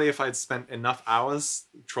 And probably if I'd spent enough hours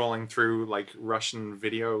trawling through like Russian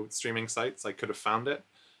video streaming sites, I could have found it.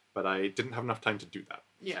 But I didn't have enough time to do that.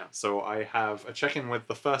 Yeah. So I have a check-in with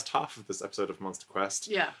the first half of this episode of Monster Quest.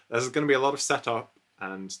 Yeah. There's going to be a lot of setup.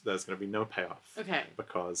 And there's going to be no payoff. Okay.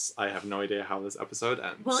 Because I have no idea how this episode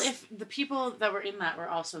ends. Well, if the people that were in that were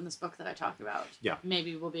also in this book that I talked about,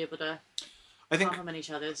 maybe we'll be able to compliment each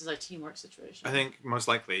other. This is a teamwork situation. I think most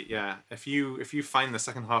likely, yeah. If you find the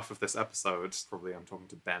second half of this episode, probably I'm talking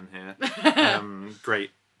to Ben here. Great,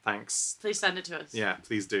 thanks. Please send it to us. Yeah,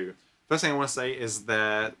 please do. First thing I want to say is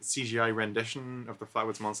their CGI rendition of the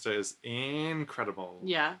Flatwoods Monster is incredible.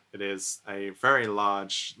 Yeah. It is a very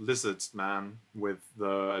large lizard man with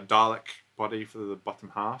the Dalek body for the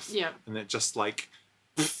bottom half. Yeah. And it just like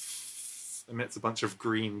emits a bunch of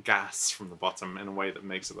green gas from the bottom in a way that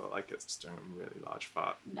makes it look like it's just doing a really large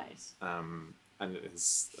fart. Nice. And it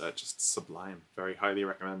is just sublime. Very highly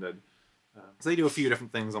recommended. So they do a few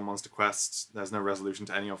different things on Monster Quest. There's no resolution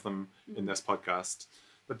to any of them in this podcast.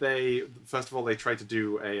 But they, first of all, they try to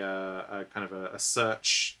do a kind of a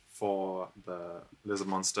search for the lizard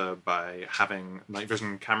monster by having night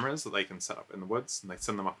vision cameras that they can set up in the woods, and they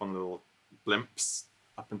send them up on little blimps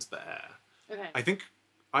up into the air. Okay. I think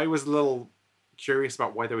I was a little curious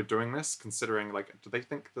about why they were doing this, considering, like, do they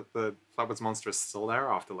think that the Flatwoods Monster is still there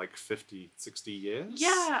after, like, 50, 60 years?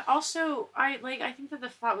 Yeah, also, I think that the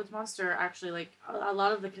Flatwoods Monster actually, like, a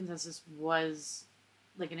lot of the consensus was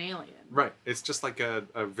like an alien. Right. It's just like a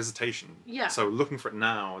visitation. Yeah. So looking for it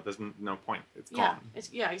now, there's no point. It's gone.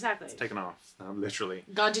 Exactly. It's taken off, literally.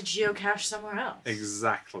 Gone to geocache somewhere else.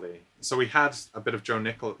 Exactly. So we had a bit of Joe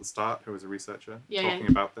Nickell at the start, who was a researcher, talking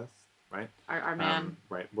about this, right? Our man,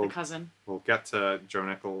 right. The cousin. We'll get to Joe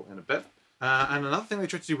Nickell in a bit. And another thing they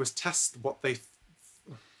tried to do was test what they...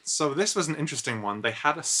 So this was an interesting one. They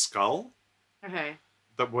had a skull. Okay.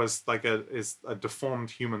 That was like a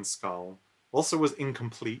deformed human skull. Also was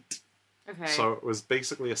incomplete. Okay. So it was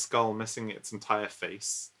basically a skull missing its entire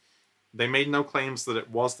face. They made no claims that it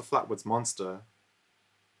was the Flatwoods Monster.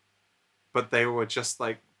 But they were just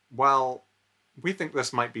like, well, we think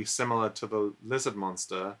this might be similar to the Lizard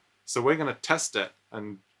Monster, so we're going to test it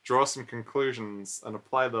and draw some conclusions and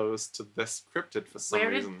apply those to this cryptid for some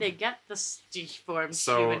reason. Where did they get this deformed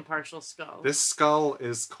human partial skull? This skull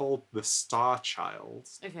is called the Star Child.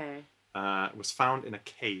 Okay. It was found in a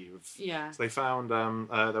cave. Yeah. So they found,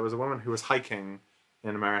 there was a woman who was hiking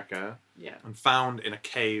in America. Yeah. And found in a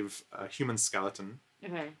cave a human skeleton.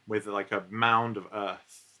 Okay. With like a mound of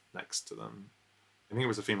earth next to them. I think it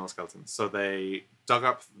was a female skeleton. So they dug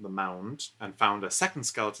up the mound and found a second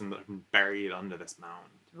skeleton that had been buried under this mound.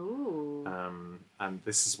 Ooh. And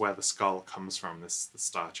this is where the skull comes from, the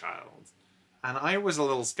Star Child. And I was a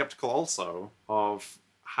little skeptical also of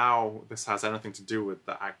how this has anything to do with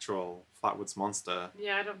the actual Flatwoods Monster.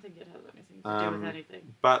 Yeah, I don't think it has anything to do with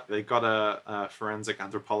anything. But they got a forensic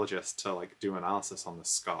anthropologist to like do analysis on the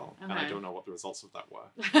skull, and I don't know what the results of that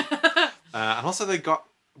were. And also they got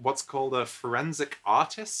what's called a forensic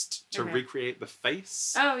artist to recreate the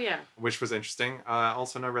face. Oh yeah, which was interesting.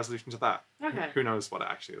 Also, no resolution to that. Okay. Who knows what it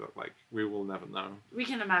actually looked like? We will never know. We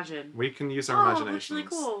can imagine. We can use our imagination.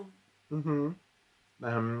 That's really cool.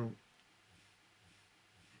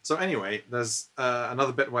 So anyway, there's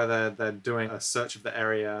another bit where they're doing a search of the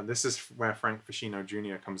area. This is where Frank Ficino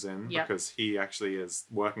Jr. comes in because he actually is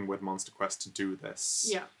working with Monster Quest to do this.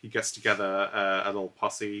 Yeah. He gets together a little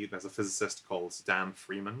posse. There's a physicist called Dan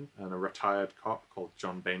Freeman and a retired cop called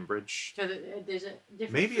John Bainbridge. So there's a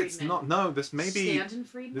different Maybe Friedman. it's not. No, this may be... Stanton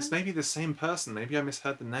Friedman? This may be the same person. Maybe I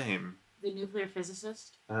misheard the name. The nuclear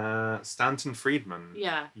physicist? Stanton Friedman.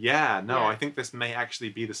 Yeah. Yeah, no, Yeah. I think this may actually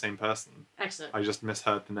be the same person. Excellent. I just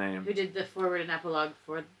misheard the name. Who did the forward and epilogue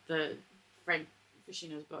for the Frank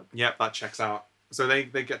Ficino's book. Yep, that checks out. So they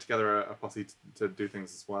get together a posse to do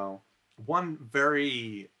things as well. One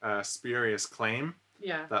very spurious claim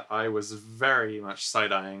that I was very much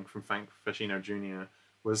side-eyeing from Frank Ficino Jr.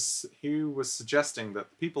 was he was suggesting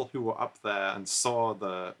that the people who were up there and saw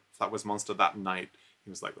the Flatwoods Monster that night, he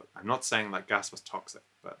was like, look, I'm not saying that gas was toxic,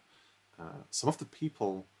 but some of the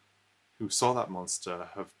people who saw that monster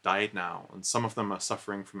have died now, and some of them are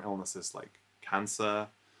suffering from illnesses like cancer.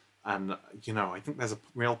 And, you know, I think there's a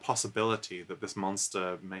real possibility that this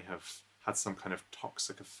monster may have had some kind of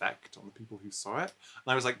toxic effect on the people who saw it.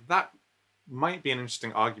 And I was like, that might be an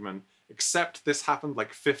interesting argument, except this happened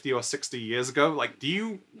like 50 or 60 years ago. Like, do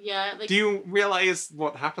you realize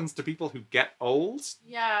what happens to people who get old?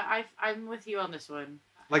 Yeah, I'm with you on this one.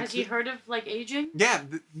 Like, has you heard of, like, aging? Yeah,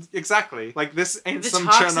 exactly. Like, this ain't some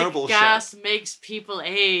Chernobyl shit. The toxic gas makes people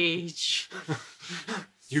age.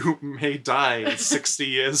 You may die in 60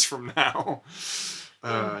 years from now.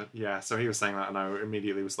 Yeah, so he was saying that, and I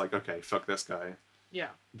immediately was like, okay, fuck this guy.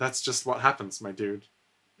 Yeah. That's just what happens, my dude.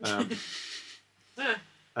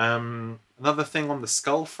 Another thing on the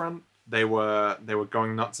skull front, they were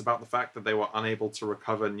going nuts about the fact that they were unable to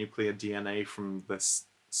recover nuclear DNA from this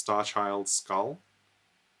Starchild skull.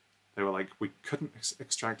 They were like, we couldn't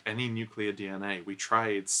extract any nuclear DNA. We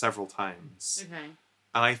tried several times. Okay.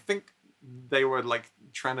 And I think they were like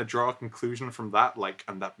trying to draw a conclusion from that, like,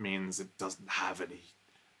 and that means it doesn't have any.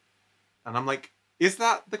 And I'm like, is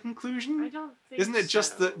that the conclusion? I don't think Isn't it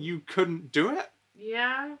just that you couldn't do it?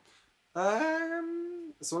 Yeah.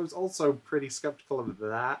 So I was also pretty skeptical of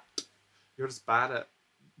that. You're just bad at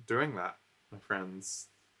doing that, my friends.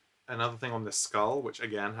 Another thing on this skull, which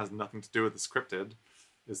again has nothing to do with the scripted,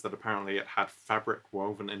 is that apparently it had fabric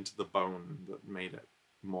woven into the bone that made it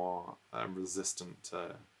more resistant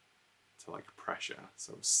to like pressure.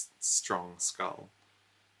 So strong skull.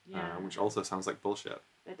 Yeah. Which also sounds like bullshit.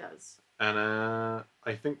 It does. And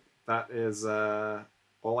I think that is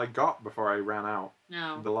all I got before I ran out.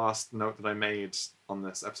 No. The last note that I made on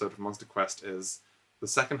this episode of Monster Quest is the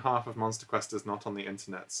second half of Monster Quest is not on the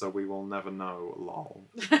internet, so we will never know. Lol.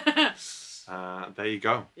 There you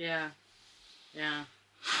go. Yeah. Yeah.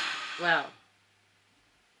 Well,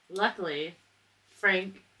 luckily,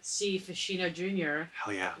 Frank C. Ficino Jr.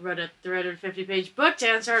 Hell yeah. wrote a 350-page book to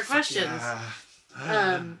answer our questions.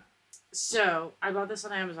 Yeah. So I bought this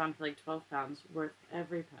on Amazon for like £12, worth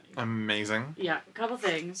every penny. Amazing. Yeah, a couple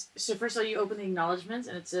things. So first of all, you open the acknowledgements,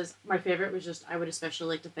 and it says, my favorite was just, I would especially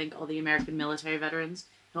like to thank all the American military veterans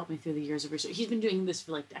who helped me through the years of research. He's been doing this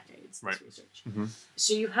for like decades, this research. Mm-hmm.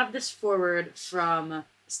 So you have this foreword from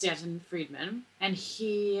Stanton Friedman, and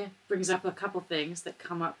he brings up a couple things that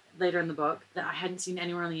come up later in the book that I hadn't seen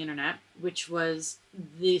anywhere on the internet, which was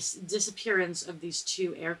this disappearance of these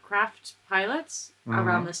two aircraft pilots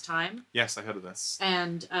around this time. Yes, I heard of this.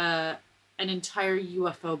 And an entire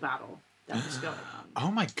UFO battle that was going on.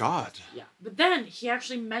 Oh my god. Yeah. But then he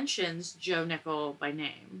actually mentions Joe Nickell by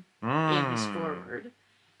name in his foreword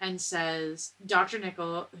and says, Dr.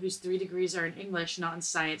 Nickell, whose 3 degrees are in English, not in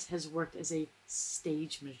science, has worked as a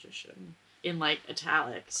stage magician, in like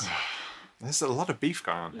italics. There's a lot of beef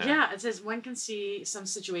going on here. Yeah, it says one can see some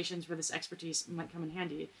situations where this expertise might come in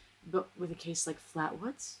handy, but with a case like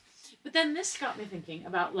Flatwoods. But then this got me thinking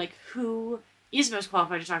about like who is most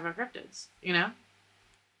qualified to talk about cryptids, you know?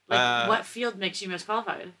 Like what field makes you most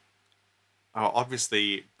qualified? Oh,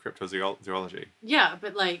 obviously cryptozoology. Yeah,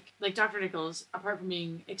 but like Dr. Nichols, apart from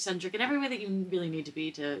being eccentric in every way that you really need to be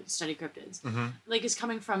to study cryptids, like is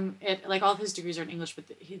coming from it. Like all of his degrees are in English, but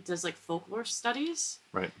he does like folklore studies.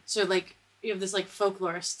 Right. So like you have this like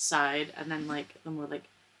folklorist side, and then like the more like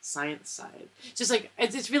science side. Just like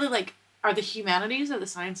it's really like, are the humanities or the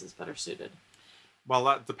sciences better suited? Well,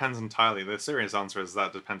 that depends entirely. The serious answer is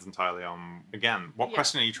that depends entirely on, again, what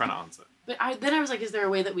question are you trying to answer? But then I was like, is there a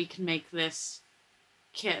way that we can make this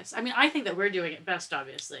kiss? I mean, I think that we're doing it best,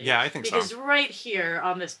 obviously. Yeah, I think so. Because right here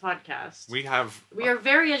on this podcast, we are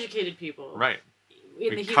very educated people. Right.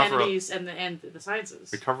 In the humanities and the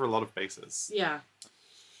sciences. We cover a lot of bases. Yeah.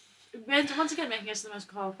 And once again, making us the most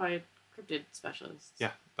qualified cryptid specialists.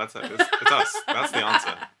 Yeah, That's it. It's us. That's the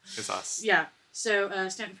answer. It's us. Yeah. So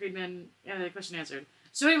Stanton Friedman, question answered.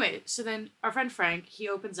 So anyway, so then our friend Frank, he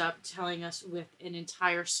opens up telling us with an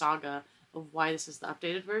entire saga of why this is the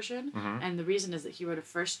updated version. Mm-hmm. And the reason is that he wrote a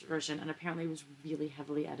first version and apparently it was really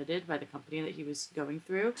heavily edited by the company that he was going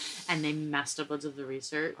through. And they messed up loads of the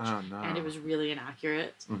research. Oh, no. And it was really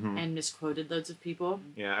inaccurate Mm-hmm. and misquoted loads of people.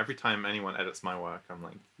 Yeah, every time anyone edits my work, I'm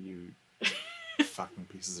like, you fucking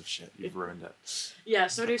pieces of shit. You've ruined it. Yeah,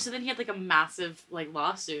 so then he had like a massive like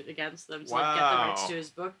lawsuit against them to like, get the rights to his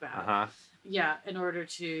book back. Uh-huh. Yeah, in order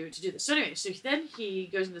to do this. So anyway, so then he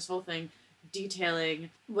goes into this whole thing detailing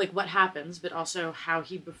like what happens, but also how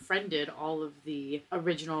he befriended all of the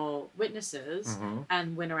original witnesses Mm-hmm.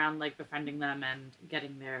 and went around like befriending them and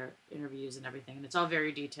getting their interviews and everything. And it's all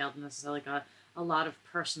very detailed, and this is like a lot of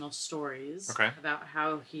personal stories about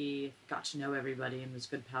how he got to know everybody and was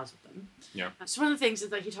good pals with them. Yeah. So one of the things is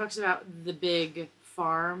that he talks about the big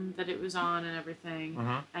farm that it was on and everything,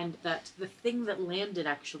 Mm-hmm. and that the thing that landed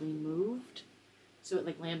actually moved. So it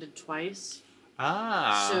like landed twice.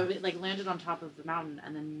 Ah. So it like landed on top of the mountain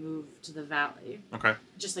and then moved to the valley. Okay.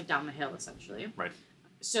 Just like down the hill, essentially. Right.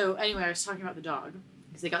 So anyway, I was talking about the dog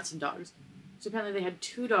because they got some dogs. So apparently they had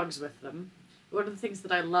 2 dogs with them. One of the things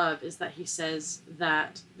that I love is that he says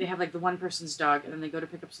that they have like the one person's dog and then they go to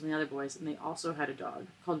pick up some of the other boys and they also had a dog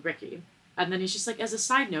called Ricky. And then he's just like, as a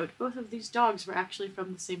side note, both of these dogs were actually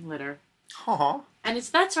from the same litter. Aw. And it's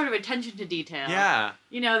that sort of attention to detail. Yeah.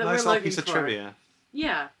 You know, that Nice we're little looking piece of for. trivia.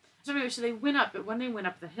 Yeah. So anyway, so they went up, but when they went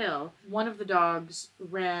up the hill, one of the dogs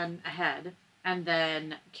ran ahead and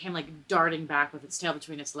then came like darting back with its tail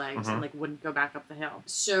between its legs and like wouldn't go back up the hill.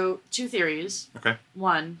 So 2 theories. Okay.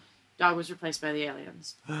 1, dog was replaced by the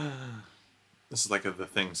aliens. This is like a The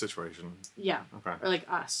Thing situation. Yeah. Okay. Or like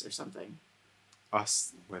us or something.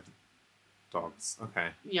 Us with dogs. Okay.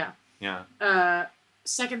 Yeah. Yeah.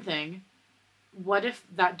 Second thing, what if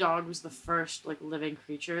that dog was the first like living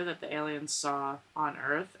creature that the aliens saw on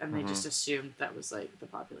Earth and they just assumed that was like the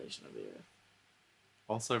population of the Earth?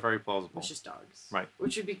 Also very plausible. Which is dogs. Right.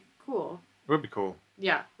 Which would be cool. It would be cool.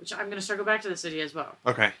 Yeah, which I'm going to circle back to the city as well.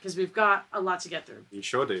 Okay. Because we've got a lot to get through. You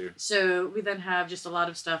sure do. So we then have just a lot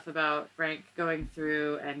of stuff about Frank going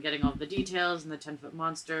through and getting all the details and the 10-foot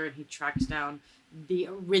monster, and he tracks down the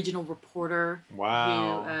original reporter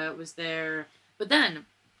Wow. who was there. But then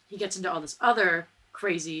he gets into all this other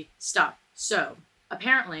crazy stuff. So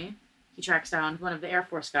apparently he tracks down one of the Air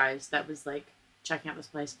Force guys that was like checking out this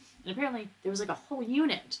place. And apparently there was like a whole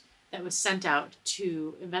unit that was sent out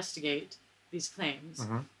to investigate these claims.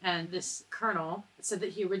 Mm-hmm. And this colonel said that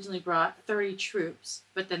he originally brought 30 troops,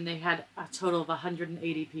 but then they had a total of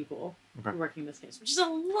 180 people working this case, which is a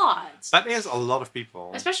lot. That is a lot of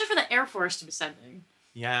people. Especially for the Air Force to be sending.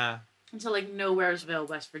 Yeah. Into like Nowheresville,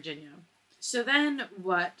 West Virginia. So then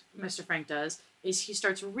what Mr. Frank does is he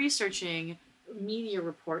starts researching media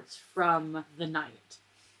reports from the night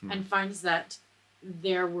and finds that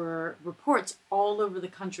there were reports all over the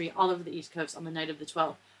country, all over the East Coast on the night of the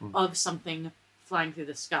 12th of something flying through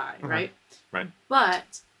the sky, right? Right.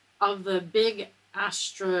 But of the big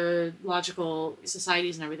astrological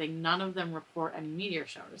societies and everything, none of them report any meteor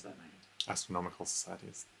showers that night. Astronomical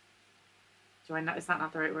societies. Do I not? Is that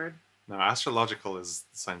not the right word? No, astrological is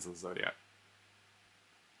the signs of the zodiac.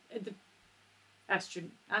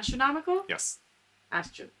 Astronomical? Yes.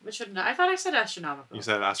 Which should I thought I said astronomical. You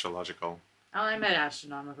said astrological. Oh, I meant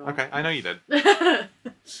astronomical. Okay, I know you did.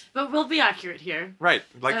 But we'll be accurate here. Right.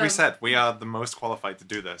 Like we said, we are the most qualified to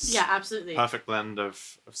do this. Yeah, absolutely. Perfect blend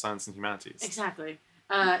of science and humanities. Exactly.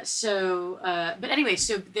 But anyway,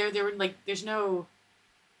 so there were like, there's no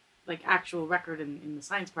like actual record in the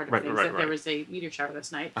science part of things that there was a meteor shower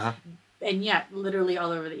this night. Uh-huh. And yet, literally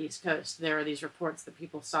all over the East Coast, there are these reports that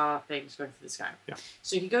people saw things going through the sky. Yeah.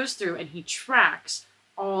 So he goes through and he tracks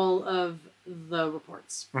all of the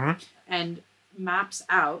reports and maps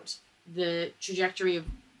out the trajectory of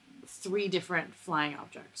 3 different flying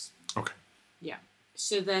objects. Okay. Yeah.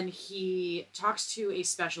 So then he talks to a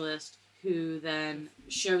specialist who then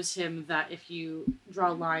shows him that if you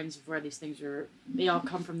draw lines of where these things are, they all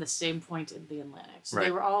come from the same point in the Atlantic. So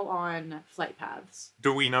they were all on flight paths.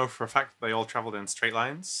 Do we know for a fact they all traveled in straight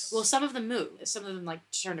lines? Well, some of them moved. Some of them like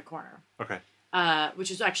turned a corner. Okay.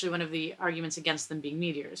 Which is actually one of the arguments against them being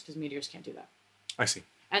meteors, because meteors can't do that. I see.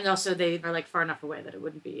 And also they are like far enough away that it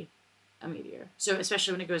wouldn't be a meteor. So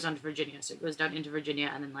especially when it goes on to Virginia. So it goes down into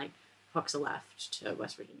Virginia and then like hooks a left to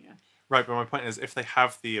West Virginia. Right, but my point is, if they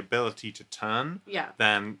have the ability to turn, Yeah.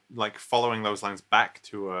 then like following those lines back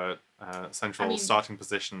to a central starting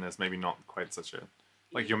position is maybe not quite such a...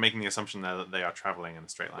 Like, you're making the assumption there that they are traveling in a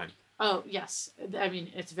straight line. Oh, yes. I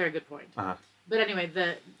mean, it's a very good point. Uh-huh. But anyway,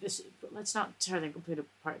 let's not tear the complete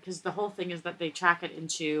apart, because the whole thing is that they track it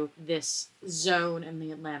into this zone in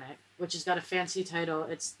the Atlantic, which has got a fancy title.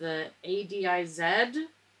 It's the ADIZ,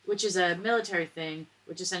 which is a military thing,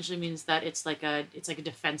 which essentially means that it's like a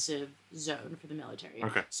defensive zone for the military.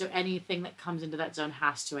 Okay. So anything that comes into that zone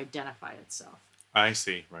has to identify itself. I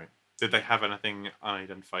see. Right. Did they have anything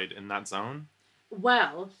unidentified in that zone?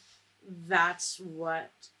 Well, that's what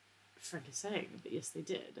Frank is saying, but yes, they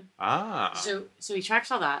did. Ah. So he tracks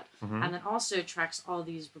all that, and then also tracks all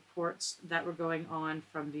these reports that were going on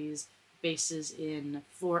from these bases in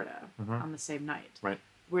Florida on the same night. Right.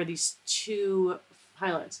 Where these 2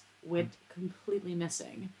 pilots went completely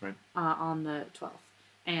missing on the 12th.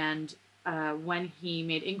 And when he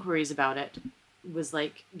made inquiries about it, was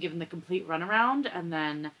like given the complete runaround, and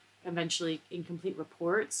then eventually incomplete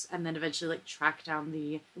reports, and then eventually like tracked down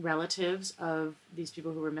the relatives of these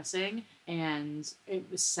people who were missing, and it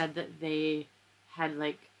was said that they had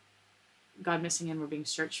like gone missing and were being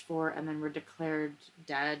searched for, and then were declared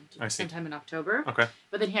dead sometime in October. Okay.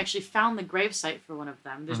 But then he actually found the gravesite for one of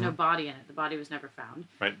them. There's no body in it. The body was never found.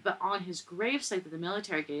 Right. But on his gravesite that the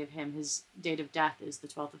military gave him, his date of death is the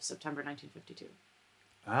 12th of September 1952.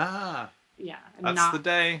 Ah. Yeah, that's the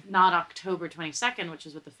day. Not October 22nd, which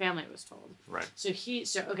is what the family was told. Right. So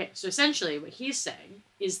essentially what he's saying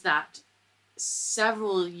is that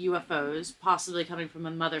several UFOs, possibly coming from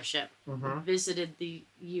a mothership, visited the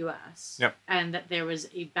U.S. Yep. And that there was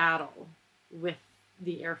a battle with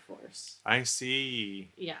the Air Force. I see.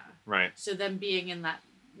 Yeah. Right. So them being in that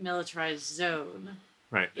militarized zone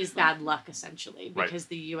is bad luck, essentially, because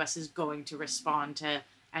the U.S. is going to respond to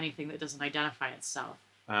anything that doesn't identify itself.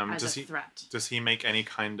 As a threat. Does he make any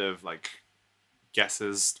kind of like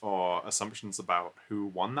guesses or assumptions about who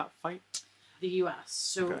won that fight? The U.S.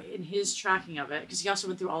 So in his tracking of it, because he also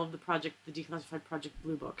went through all of the declassified Project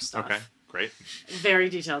Blue Book stuff. Okay, great. Very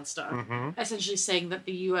detailed stuff. Essentially saying that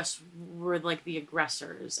the U.S. were like the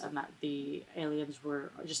aggressors and that the aliens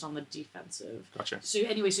were just on the defensive. Gotcha. So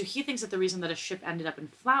anyway, so he thinks that the reason that a ship ended up in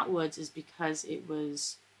Flatwoods is because it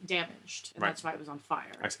was damaged, and that's why it was on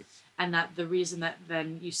fire. I see. And that the reason that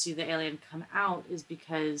then you see the alien come out is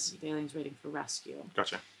because the alien's waiting for rescue.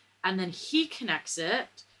 Gotcha. And then he connects it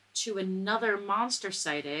to another monster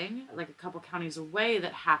sighting, like a couple counties away,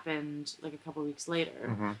 that happened like a couple weeks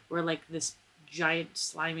later, where like this giant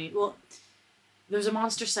slimy... Well, there was a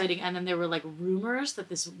monster sighting, and then there were like rumors that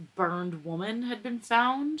this burned woman had been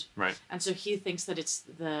found. Right. And so he thinks that it's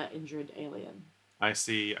the injured alien. I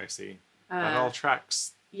see. That all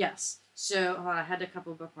tracks. Yes. So I had a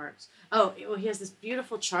couple of bookmarks. Oh, well, he has this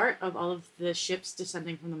beautiful chart of all of the ships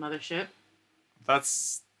descending from the mothership.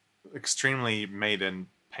 That's extremely made in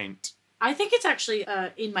paint. I think it's actually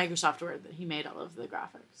in Microsoft Word that he made all of the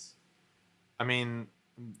graphics. I mean,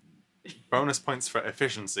 bonus points for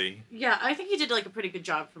efficiency. Yeah, I think he did like a pretty good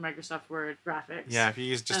job for Microsoft Word graphics. Yeah, if you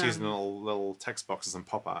using little text boxes and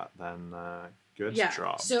pop art, then good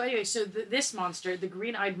job. So anyway, this monster, the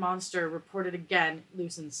green-eyed monster, reported again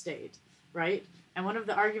Lucen State, right? And one of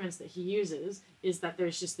the arguments that he uses is that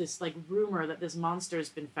there's just this like rumor that this monster has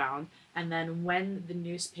been found, and then when the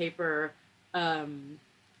newspaper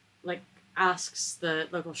like asks the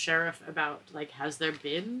local sheriff about like, has there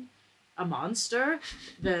been a monster,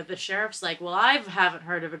 the sheriff's like, well, I haven't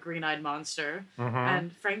heard of a green-eyed monster.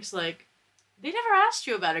 And Frank's like, they never asked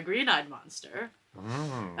you about a green-eyed monster.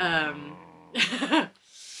 And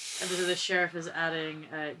so the sheriff is adding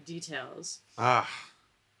details.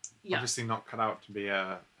 Obviously not cut out to be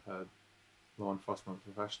a law enforcement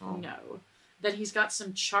professional. No. Then he's got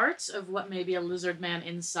some charts of what maybe a lizard man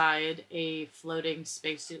inside a floating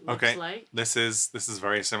spacesuit looks like. This is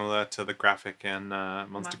very similar to the graphic in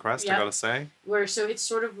Monster Quest, I gotta say. Where so it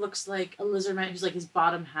sort of looks like a lizard man who's like his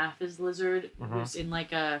bottom half is lizard, who's in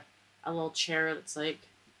like a little chair that's like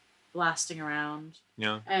blasting around.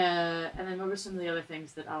 Yeah. And then what were some of the other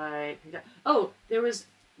things that I picked up? Oh, there was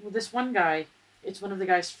this one guy. It's one of the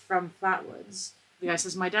guys from Flatwoods. The guy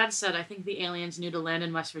says, my dad said, I think the aliens knew to land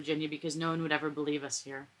in West Virginia because no one would ever believe us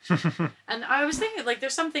here. And I was thinking, like,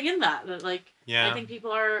 there's something in that like, I think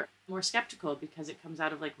people are more skeptical because it comes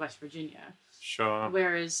out of, like, West Virginia. Sure.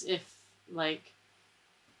 Whereas if, like,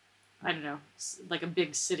 I don't know, like a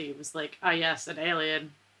big city was like, oh, yes, an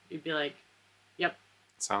alien, you'd be like, yep.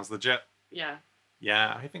 Sounds legit. Yeah.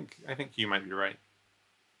 Yeah, I think you might be right.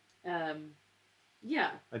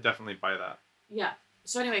 Yeah. I definitely buy that. Yeah.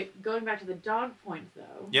 So anyway, going back to the dog point,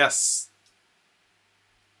 though. Yes.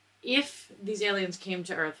 If these aliens came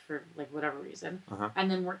to Earth for, like, whatever reason, and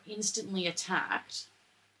then were instantly attacked...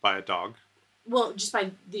 By a dog? Well, just by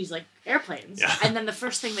these, like, airplanes. Yeah. And then the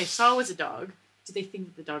first thing they saw was a dog. Do they think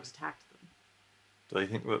that the dogs attacked them? Do you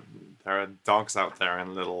think that there are dogs out there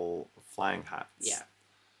in little flying hats? Yeah.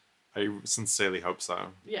 I sincerely hope so.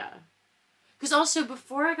 Yeah. Because also,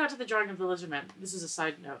 before I got to the drawing of the lizardmen, this is a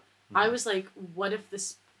side note, I was like, what if the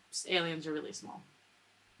aliens are really small?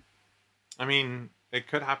 I mean, it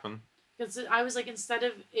could happen. Because I was like, instead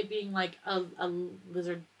of it being like a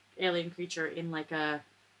lizard alien creature in like a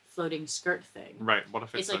floating skirt thing. Right. What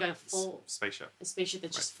if it's like a full spaceship? A spaceship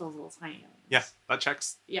that's just full of little tiny aliens. Yeah, that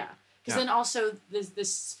checks. Yeah. Because then also,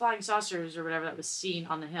 this flying saucers or whatever that was seen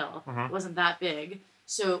on the hill wasn't that big.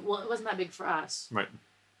 So, it wasn't that big for us. Right.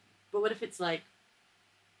 But what if it's like...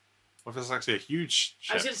 What if it's actually a huge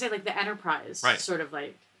ship? I was going to say like the Enterprise sort of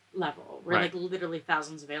like level, where like literally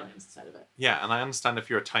thousands of aliens inside of it. Yeah, and I understand if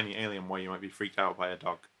you're a tiny alien why you might be freaked out by a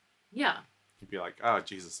dog. Yeah. You'd be like, oh,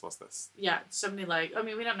 Jesus, what's this? Yeah, so many legs. I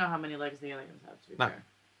mean, we don't know how many legs the aliens have, to be fair.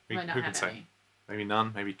 Might not who have can any. say? Maybe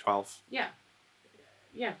none, maybe 12. Yeah.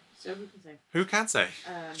 Yeah, so who can say? Who can say?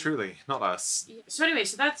 Truly, not us. So anyway,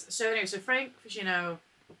 so Frank Ficino,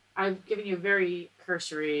 I've given you a very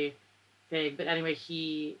cursory thing, but anyway,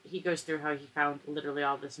 he goes through how he found literally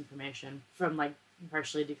all this information from like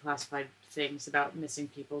partially declassified things about missing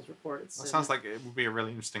people's reports. That sounds like it would be a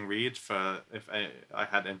really interesting read for if I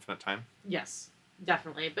had infinite time. Yes,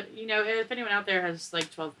 definitely. But if anyone out there has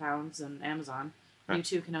like £12 and Amazon, you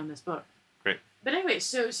too can own this book. Great. But anyway,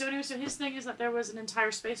 so his thing is that there was an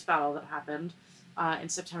entire space battle that happened in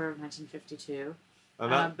September of 1952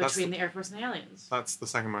 between the Air Force and the aliens. That's the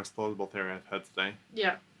second most plausible theory I've heard today.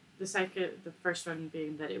 Yeah, the first one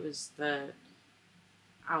being that it was the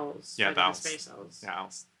owls. Yeah, the owls. Space owls. Yeah,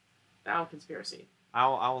 owls. The owl conspiracy.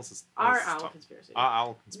 Owls is our owl conspiracy. Our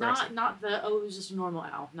owl conspiracy. Not the it was just a normal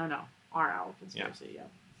owl. No, our owl conspiracy. Yeah.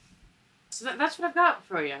 So that's what I've got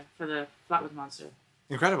for you for the Flatwoods Monster.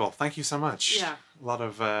 Incredible! Thank you so much. Yeah. A lot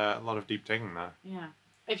of deep digging there. Yeah.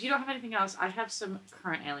 If you don't have anything else, I have some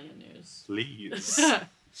current alien news. Please.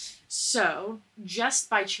 So, just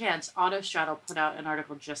by chance, Autostraddle put out an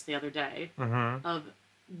article just the other day of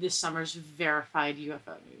this summer's verified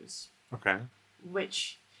UFO news. Okay.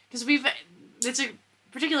 Which, because it's a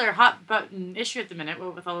particular hot button issue at the minute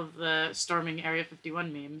with all of the storming Area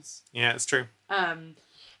 51 memes. Yeah, it's true.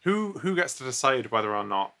 Who gets to decide whether or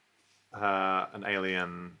not an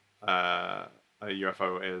alien, a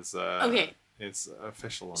UFO is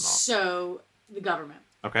official or not? So, the government.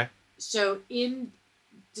 Okay. So, in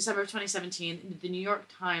December of 2017, the New York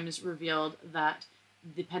Times revealed that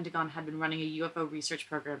the Pentagon had been running a UFO research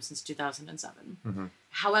program since 2007. Mm-hmm.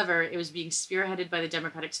 However, it was being spearheaded by the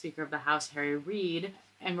Democratic Speaker of the House, Harry Reid,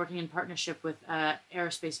 and working in partnership with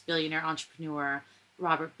aerospace billionaire entrepreneur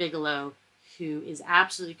Robert Bigelow, who is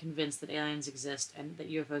absolutely convinced that aliens exist and that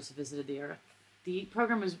UFOs have visited the Earth. The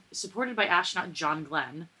program was supported by astronaut John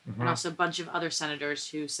Glenn and also a bunch of other senators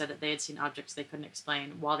who said that they had seen objects they couldn't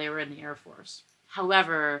explain while they were in the Air Force.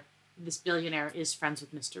 However, this billionaire is friends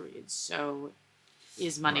with Mr. Reid, so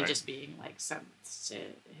is money just being like sent to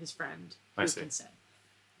his friend? Who can say?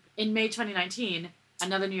 In May 2019,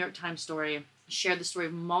 another New York Times story shared the story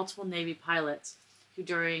of multiple Navy pilots who,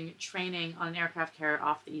 during training on an aircraft carrier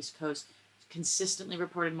off the East Coast, consistently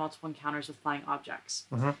reported multiple encounters with flying objects.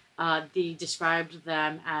 They described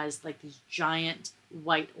them as like these giant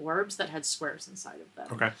white orbs that had squares inside of them.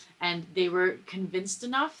 Okay. And they were convinced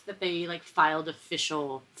enough that they like filed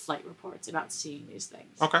official flight reports about seeing these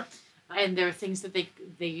things. Okay. And there are things that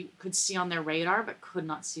they could see on their radar but could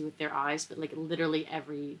not see with their eyes, but like literally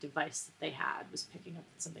every device that they had was picking up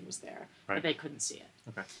that something was there, but they couldn't see it.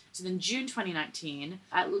 Okay. So then June 2019,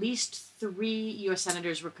 at least 3 U.S.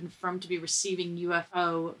 senators were confirmed to be receiving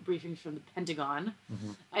UFO briefings from the Pentagon.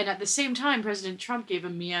 And at the same time, President Trump gave a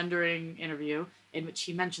meandering interview in which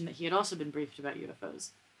he mentioned that he had also been briefed about UFOs.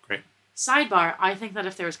 Great. Sidebar, I think that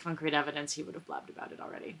if there was concrete evidence, he would have blabbed about it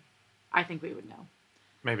already. I think we would know.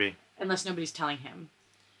 Maybe. Unless nobody's telling him.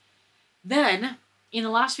 Then, in the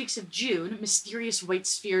last weeks of June, mysterious white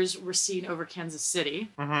spheres were seen over Kansas City,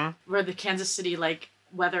 where the Kansas City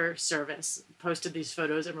weather service posted these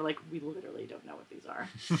photos and were like, we literally don't know what these are.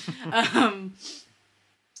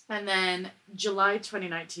 And then July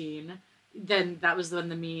 2019, then that was when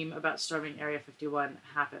the meme about storming Area 51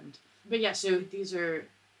 happened. But yeah, so they're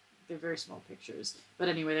very small pictures. But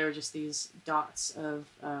anyway, they were just these dots of,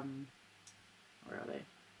 where are they?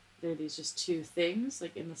 They're these just 2 things,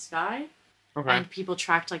 like in the sky. Okay. And people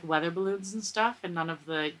tracked like weather balloons and stuff, and none of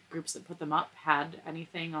the groups that put them up had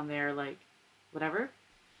anything on their like whatever.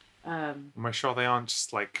 Am I sure they aren't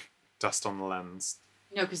just like dust on the lens?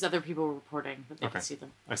 No, because other people were reporting that they could see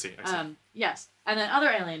them. I see. Yes. And then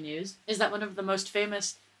other alien news is that one of the most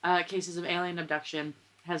famous cases of alien abduction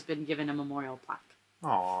has been given a memorial plaque.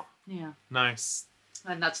 Aw. Yeah. Nice.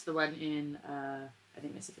 And that's the one in, I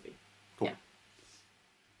think, Mississippi. Cool. Yeah.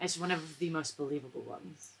 It's one of the most believable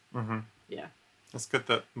ones. Mm-hmm. Yeah. It's good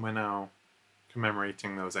that we're now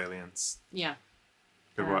commemorating those aliens. Yeah.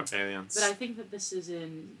 Good work, aliens. But I think that this is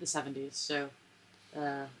in the 70s, so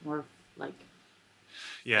more like...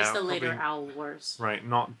 Yeah, it's the later probably, Owl Wars. Right,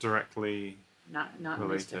 not directly not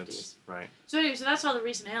related. In the 50s. Right. So anyway, so that's all the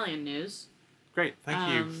recent alien news. Great,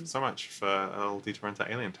 thank you so much for a little detour into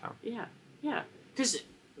Alien Town. Yeah, yeah. Because,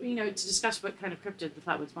 to discuss what kind of cryptid the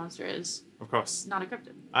Flatwoods Monster is... Of course. It's not a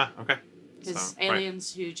cryptid. Ah, okay. Because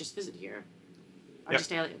aliens who just visit here are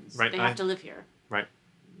just aliens. Right, they have to live here. Right.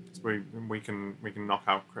 So we can knock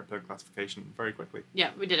out cryptid classification very quickly.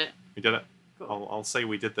 Yeah, we did it. We did it. Cool. I'll say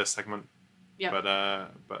we did this segment. Yeah.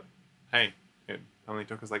 But hey, it only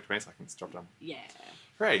took us like 20 seconds. Job done. Yeah.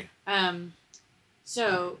 Hooray.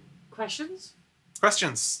 So questions?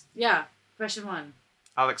 Questions. Yeah. Question 1.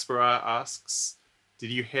 Alex Barra asks,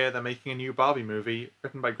 did you hear they're making a new Barbie movie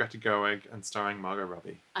written by Greta Gerwig and starring Margot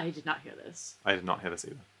Robbie? I did not hear this. I did not hear this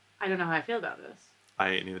either. I don't know how I feel about this.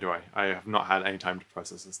 Neither do I. I have not had any time to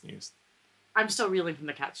process this news. I'm still reeling from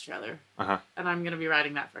the Cats trailer. Uh-huh. And I'm going to be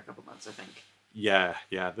riding that for a couple months, I think. Yeah.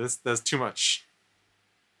 There's too much.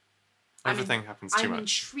 Everything happens too much. I'm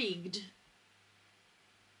intrigued.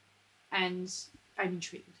 And I'm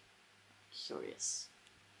intrigued. Curious.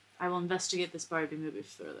 I will investigate this Barbie movie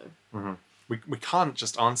further. Mm-hmm. We can't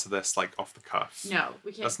just answer this like off the cuff. No,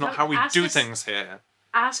 we can't. That's not how we do things here.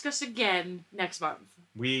 Ask us again next month.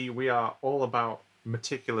 We are all about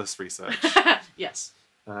meticulous research. Yes.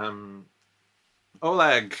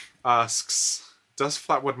 Oleg asks, does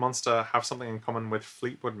Flatwood Monster have something in common with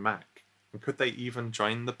Fleetwood Mac? And could they even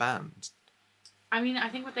join the band? I mean, I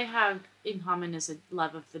think what they have in common is a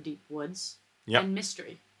love of the deep woods and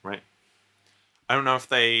mystery. Right. I don't know if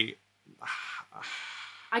they...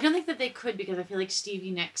 I don't think that they could, because I feel like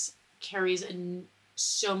Stevie Nicks carries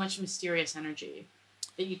so much mysterious energy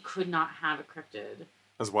that you could not have a cryptid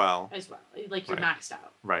as well. Like, you're maxed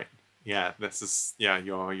out. Right. Yeah, this is... Yeah,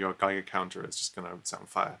 your Geiger counter is just going to set on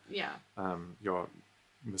fire. Yeah. Your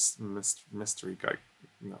mystery Geiger...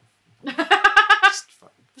 No. Just fine.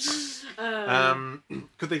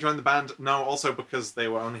 Could they join the band? No, also because they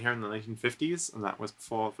were only here in the 1950s, and that was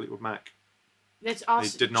before Fleetwood Mac. That's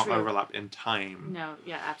also they did not true. overlap in time. No,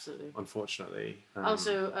 yeah, absolutely. Unfortunately.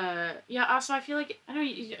 Also, I feel like, I don't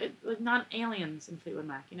know, like, not aliens in Fleetwood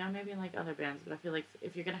Mac, maybe in, like, other bands, but I feel like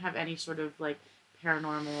if you're going to have any sort of, like,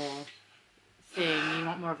 paranormal thing, you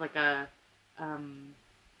want more of, like, a,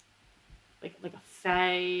 like a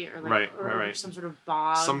fae, or, like, or some sort of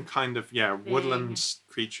bog. Some kind of, woodland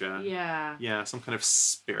creature. Yeah. Yeah, some kind of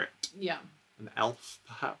spirit. Yeah. An elf,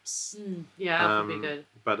 perhaps. Elf would be good.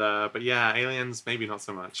 But yeah, aliens maybe not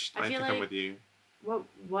so much. I think like, I'm with you.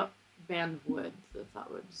 What band would the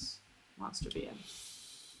Flatwoods Monster be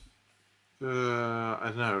in? I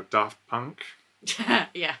don't know, Daft Punk.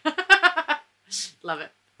 Yeah, love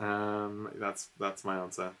it. That's my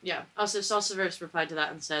answer. Yeah. Also, Salsaverse replied to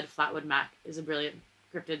that and said, "Flatwood Mac is a brilliant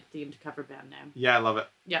cryptid-themed cover band name." Yeah, I love it.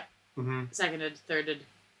 Yeah. Mm-hmm. Seconded, thirded.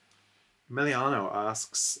 Miliano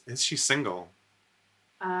asks, is she single?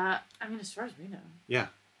 I mean, as far as we know. Yeah.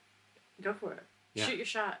 Go for it. Yeah. Shoot your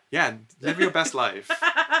shot. Yeah, live your best life.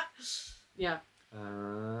 Yeah.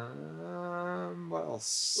 What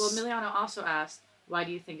else? Well, Miliano also asked, why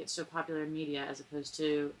do you think it's so popular in media as opposed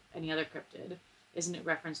to any other cryptid? Isn't it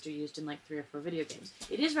referenced or used in like 3 or 4 video games?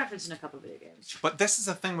 It is referenced in a couple video games. But this is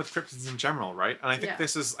a thing with cryptids in general, right? And I think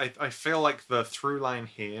this is, I feel like the through line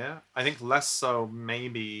here, I think less so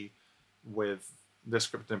maybe with this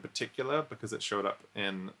cryptid in particular, because it showed up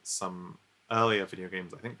in some earlier video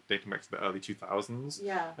games, I think dating back to the early 2000s.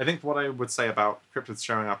 Yeah. I think what I would say about cryptids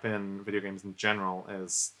showing up in video games in general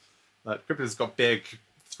is that cryptids got big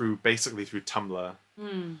basically through Tumblr.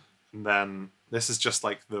 Mm. And then this is just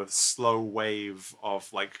like the slow wave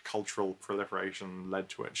of like cultural proliferation led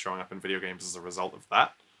to it showing up in video games as a result of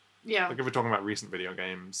that. Yeah. Like if we're talking about recent video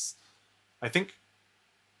games, I think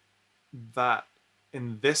that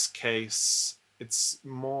in this case, it's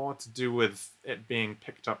more to do with it being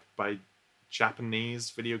picked up by Japanese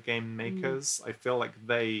video game makers. I feel like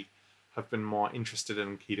they have been more interested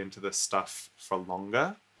and keyed into this stuff for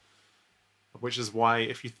longer. Which is why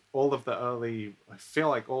I feel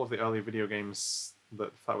like all of the early video games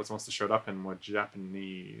that Flatwoods Monster showed up in were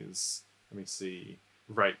Japanese. Let me see.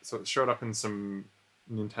 Right, so it showed up in some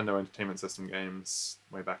Nintendo Entertainment System games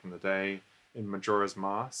way back in the day. In Majora's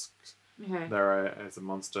Mask, there is a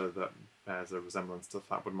monster that bears a resemblance to the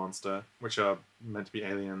Flatwood Monster, which are meant to be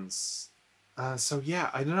aliens. So yeah,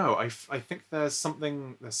 I don't know. I think there's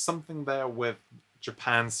something there with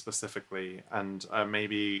Japan specifically, and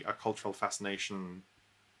maybe a cultural fascination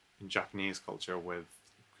in Japanese culture with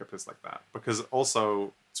cryptids like that. Because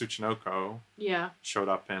also Tsuchinoko showed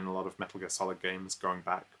up in a lot of Metal Gear Solid games going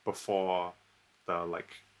back before the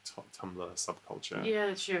like Tumblr subculture. Yeah,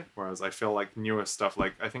 that's true. Whereas I feel like newer stuff,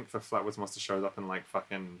 like I think the Flatwoods Monster showed up in like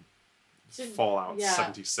fucking Fallout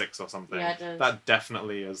 76 or something. Yeah, it does. That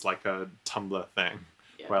definitely is like a Tumblr thing.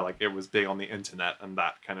 Yeah. Where like it was big on the internet and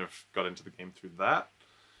that kind of got into the game through that.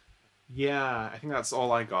 Yeah, I think that's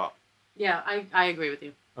all I got. Yeah, I agree with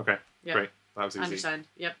you. Okay, great. That was easy. Understand.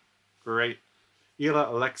 Yep. Great. Ela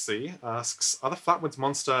Alexi asks, are the Flatwoods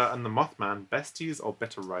Monster and the Mothman besties or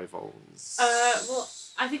bitter rivals? Well,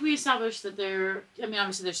 I think we established that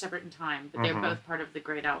obviously they're separate in time, but they're both part of the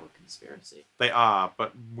Great Owl conspiracy. They are,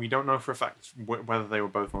 but we don't know for a fact whether they were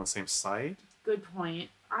both on the same side. Good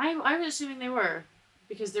point. I was assuming they were,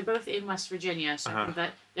 because they're both in West Virginia, so I think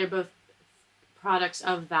that they're both products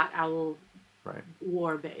of that owl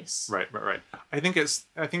war base. Right. I think it's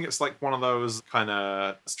like one of those kind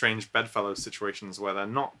of strange bedfellows situations where they're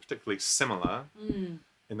not particularly similar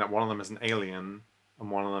in that one of them is an alien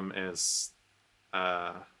and one of them is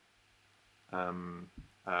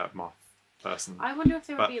moth person. I wonder if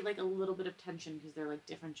there would be like a little bit of tension because they're like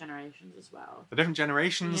different generations as well. The different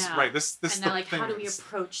generations, right? This and they're like, thing how do we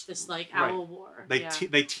approach this like owl war?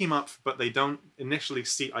 They team up, but they don't initially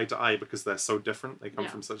see eye to eye because they're so different. They come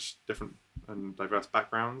from such different and diverse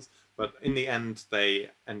backgrounds, but in the end, they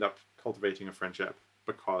end up cultivating a friendship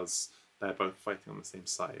because they're both fighting on the same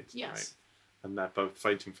side. Yes. Right? And they're both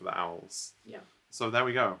fighting for the owls. Yeah. So there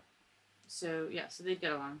we go. So they'd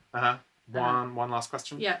get along. One last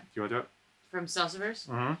question. Yeah. Do you want to do it? From Celsiverse,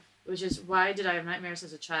 which is, why did I have nightmares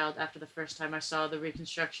as a child after the first time I saw the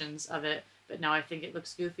reconstructions of it, but now I think it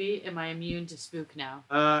looks goofy? Am I immune to spook now?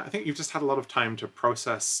 I think you've just had a lot of time to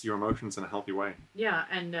process your emotions in a healthy way. Yeah,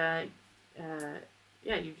 and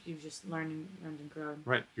you've just learned and grown.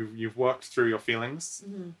 Right, you've worked through your feelings,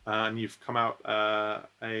 and you've come out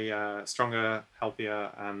a stronger, healthier,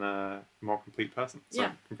 and more complete person.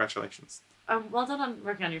 So congratulations. Well done on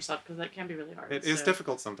working on yourself, because that can be really hard. It is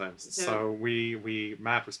difficult sometimes. So we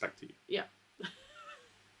mad respect to you. Yeah.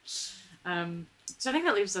 So I think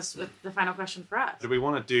that leaves us with the final question for us. Do we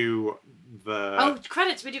want to do the... Oh,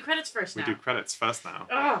 credits. We do credits first now. We do credits first now.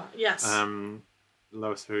 Oh, yes.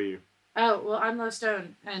 Lois, who are you? Oh, well, I'm Lois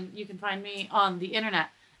Stone, and you can find me on the internet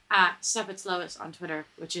at SupIt'sLois on Twitter,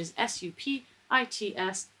 which is SupItsLois.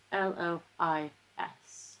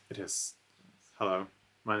 It is. Hello.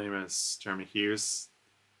 My name is Jeremy Hughes.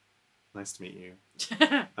 Nice to meet you.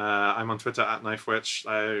 I'm on Twitter at KnifeWitch.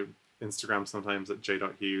 I Instagram sometimes at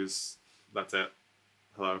j.hughes. That's it.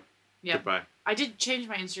 Hello. Yeah. Goodbye. I did change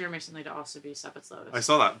my Instagram recently to also be SupIt'sLois. I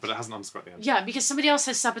saw that, but it has an underscore at the end. Yeah, because somebody else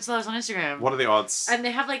has SupIt'sLois on Instagram. What are the odds? And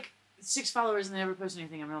they have like 6 followers and they never post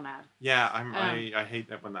anything. I'm real mad. Yeah, I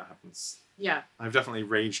hate it when that happens. Yeah. I've definitely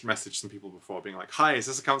raged messaged some people before being like, hi, is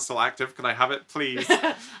this account still active? Can I have it, please?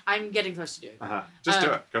 I'm getting close to doing it. Just do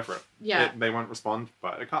it. Go for it. Yeah. They won't respond,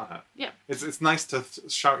 but it can't hurt. Yeah. It's nice to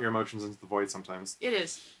shout your emotions into the void sometimes. It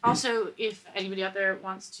is. Also, if anybody out there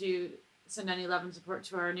wants to send any love and support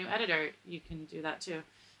to our new editor, you can do that too.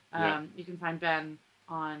 You can find Ben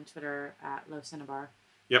on Twitter at LowCinnabar.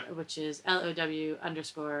 Yep. Which is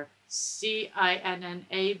LOW_CINNABAR.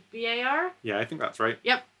 Yeah, I think that's right.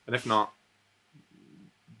 Yep. And if not,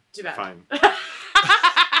 too bad. Fine.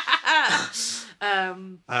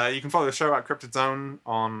 You can follow the show at Cryptid Zone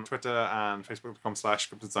on Twitter and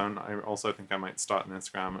Facebook.com/Cryptid Zone. I also think I might start an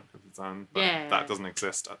Instagram at Cryptid Zone, but that doesn't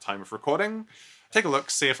exist at time of recording. Take a look,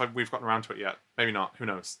 see if we've gotten around to it yet. Maybe not. Who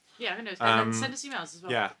knows? Yeah, who knows? And then send us emails as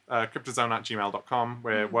well. Yeah, cryptidzone@gmail.com.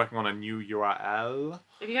 We're working on a new URL.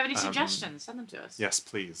 If you have any suggestions, send them to us. Yes,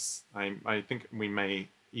 please. I think we may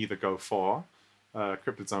either go for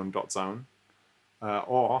cryptidzone.zone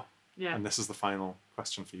or, and this is the final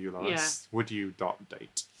question for you, Lois, would you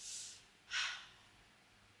 .date?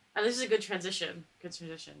 Oh, this is a good transition. Good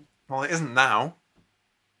transition. Well, it isn't now.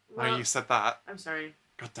 Well, you said that. I'm sorry.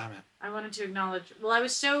 God damn it. I wanted to acknowledge... Well, I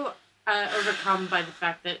was so overcome by the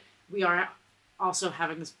fact that we are also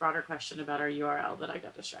having this broader question about our URL that I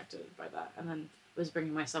got distracted by that, and then was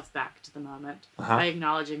bringing myself back to the moment by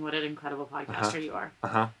acknowledging what an incredible podcaster you are.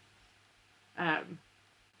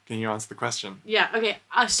 Can you answer the question? Yeah, okay.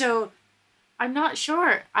 So, I'm not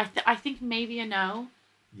sure. I think maybe a no.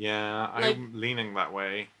 Yeah, I'm leaning that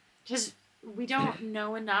way. Because we don't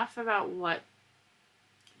know enough about what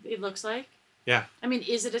it looks like. Yeah. I mean,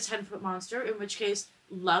 is it a 10-foot monster? In which case,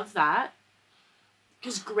 love that.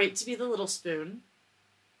 Because great to be the little spoon.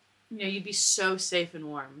 You know, you'd be so safe and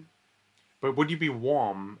warm. But would you be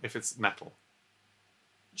warm if it's metal?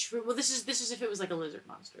 True. Well, this is if it was like a lizard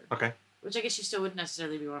monster. Okay. Which I guess you still wouldn't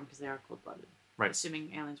necessarily be wrong because they are cold-blooded. Right.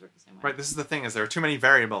 Assuming aliens work the same way. Right. This is the thing: is there are too many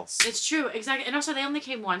variables. It's true, exactly, and also they only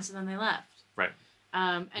came once and then they left. Right.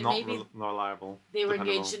 And Not maybe reliable. they were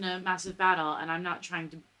dependable. engaged in a massive battle, and I'm not trying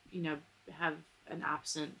to, have an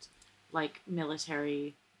absent, like,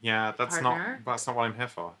 military. Yeah, that's partner. not what I'm here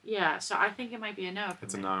for. Yeah, so I think it might be a no.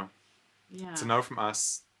 It's a no. Yeah. It's a no from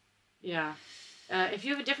us. Yeah. If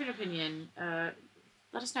you have a different opinion,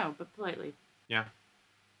 let us know, but politely. Yeah.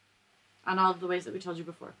 On all of the ways that we told you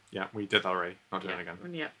before. Yeah, we did that already. Not doing it again.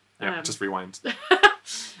 Yeah. Yeah, just rewind.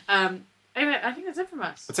 Anyway, I think that's it from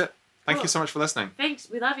us. That's it. Thank you so much for listening. Thanks.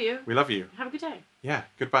 We love you. We love you. Have a good day. Yeah,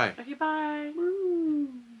 goodbye. Okay, bye. Woo.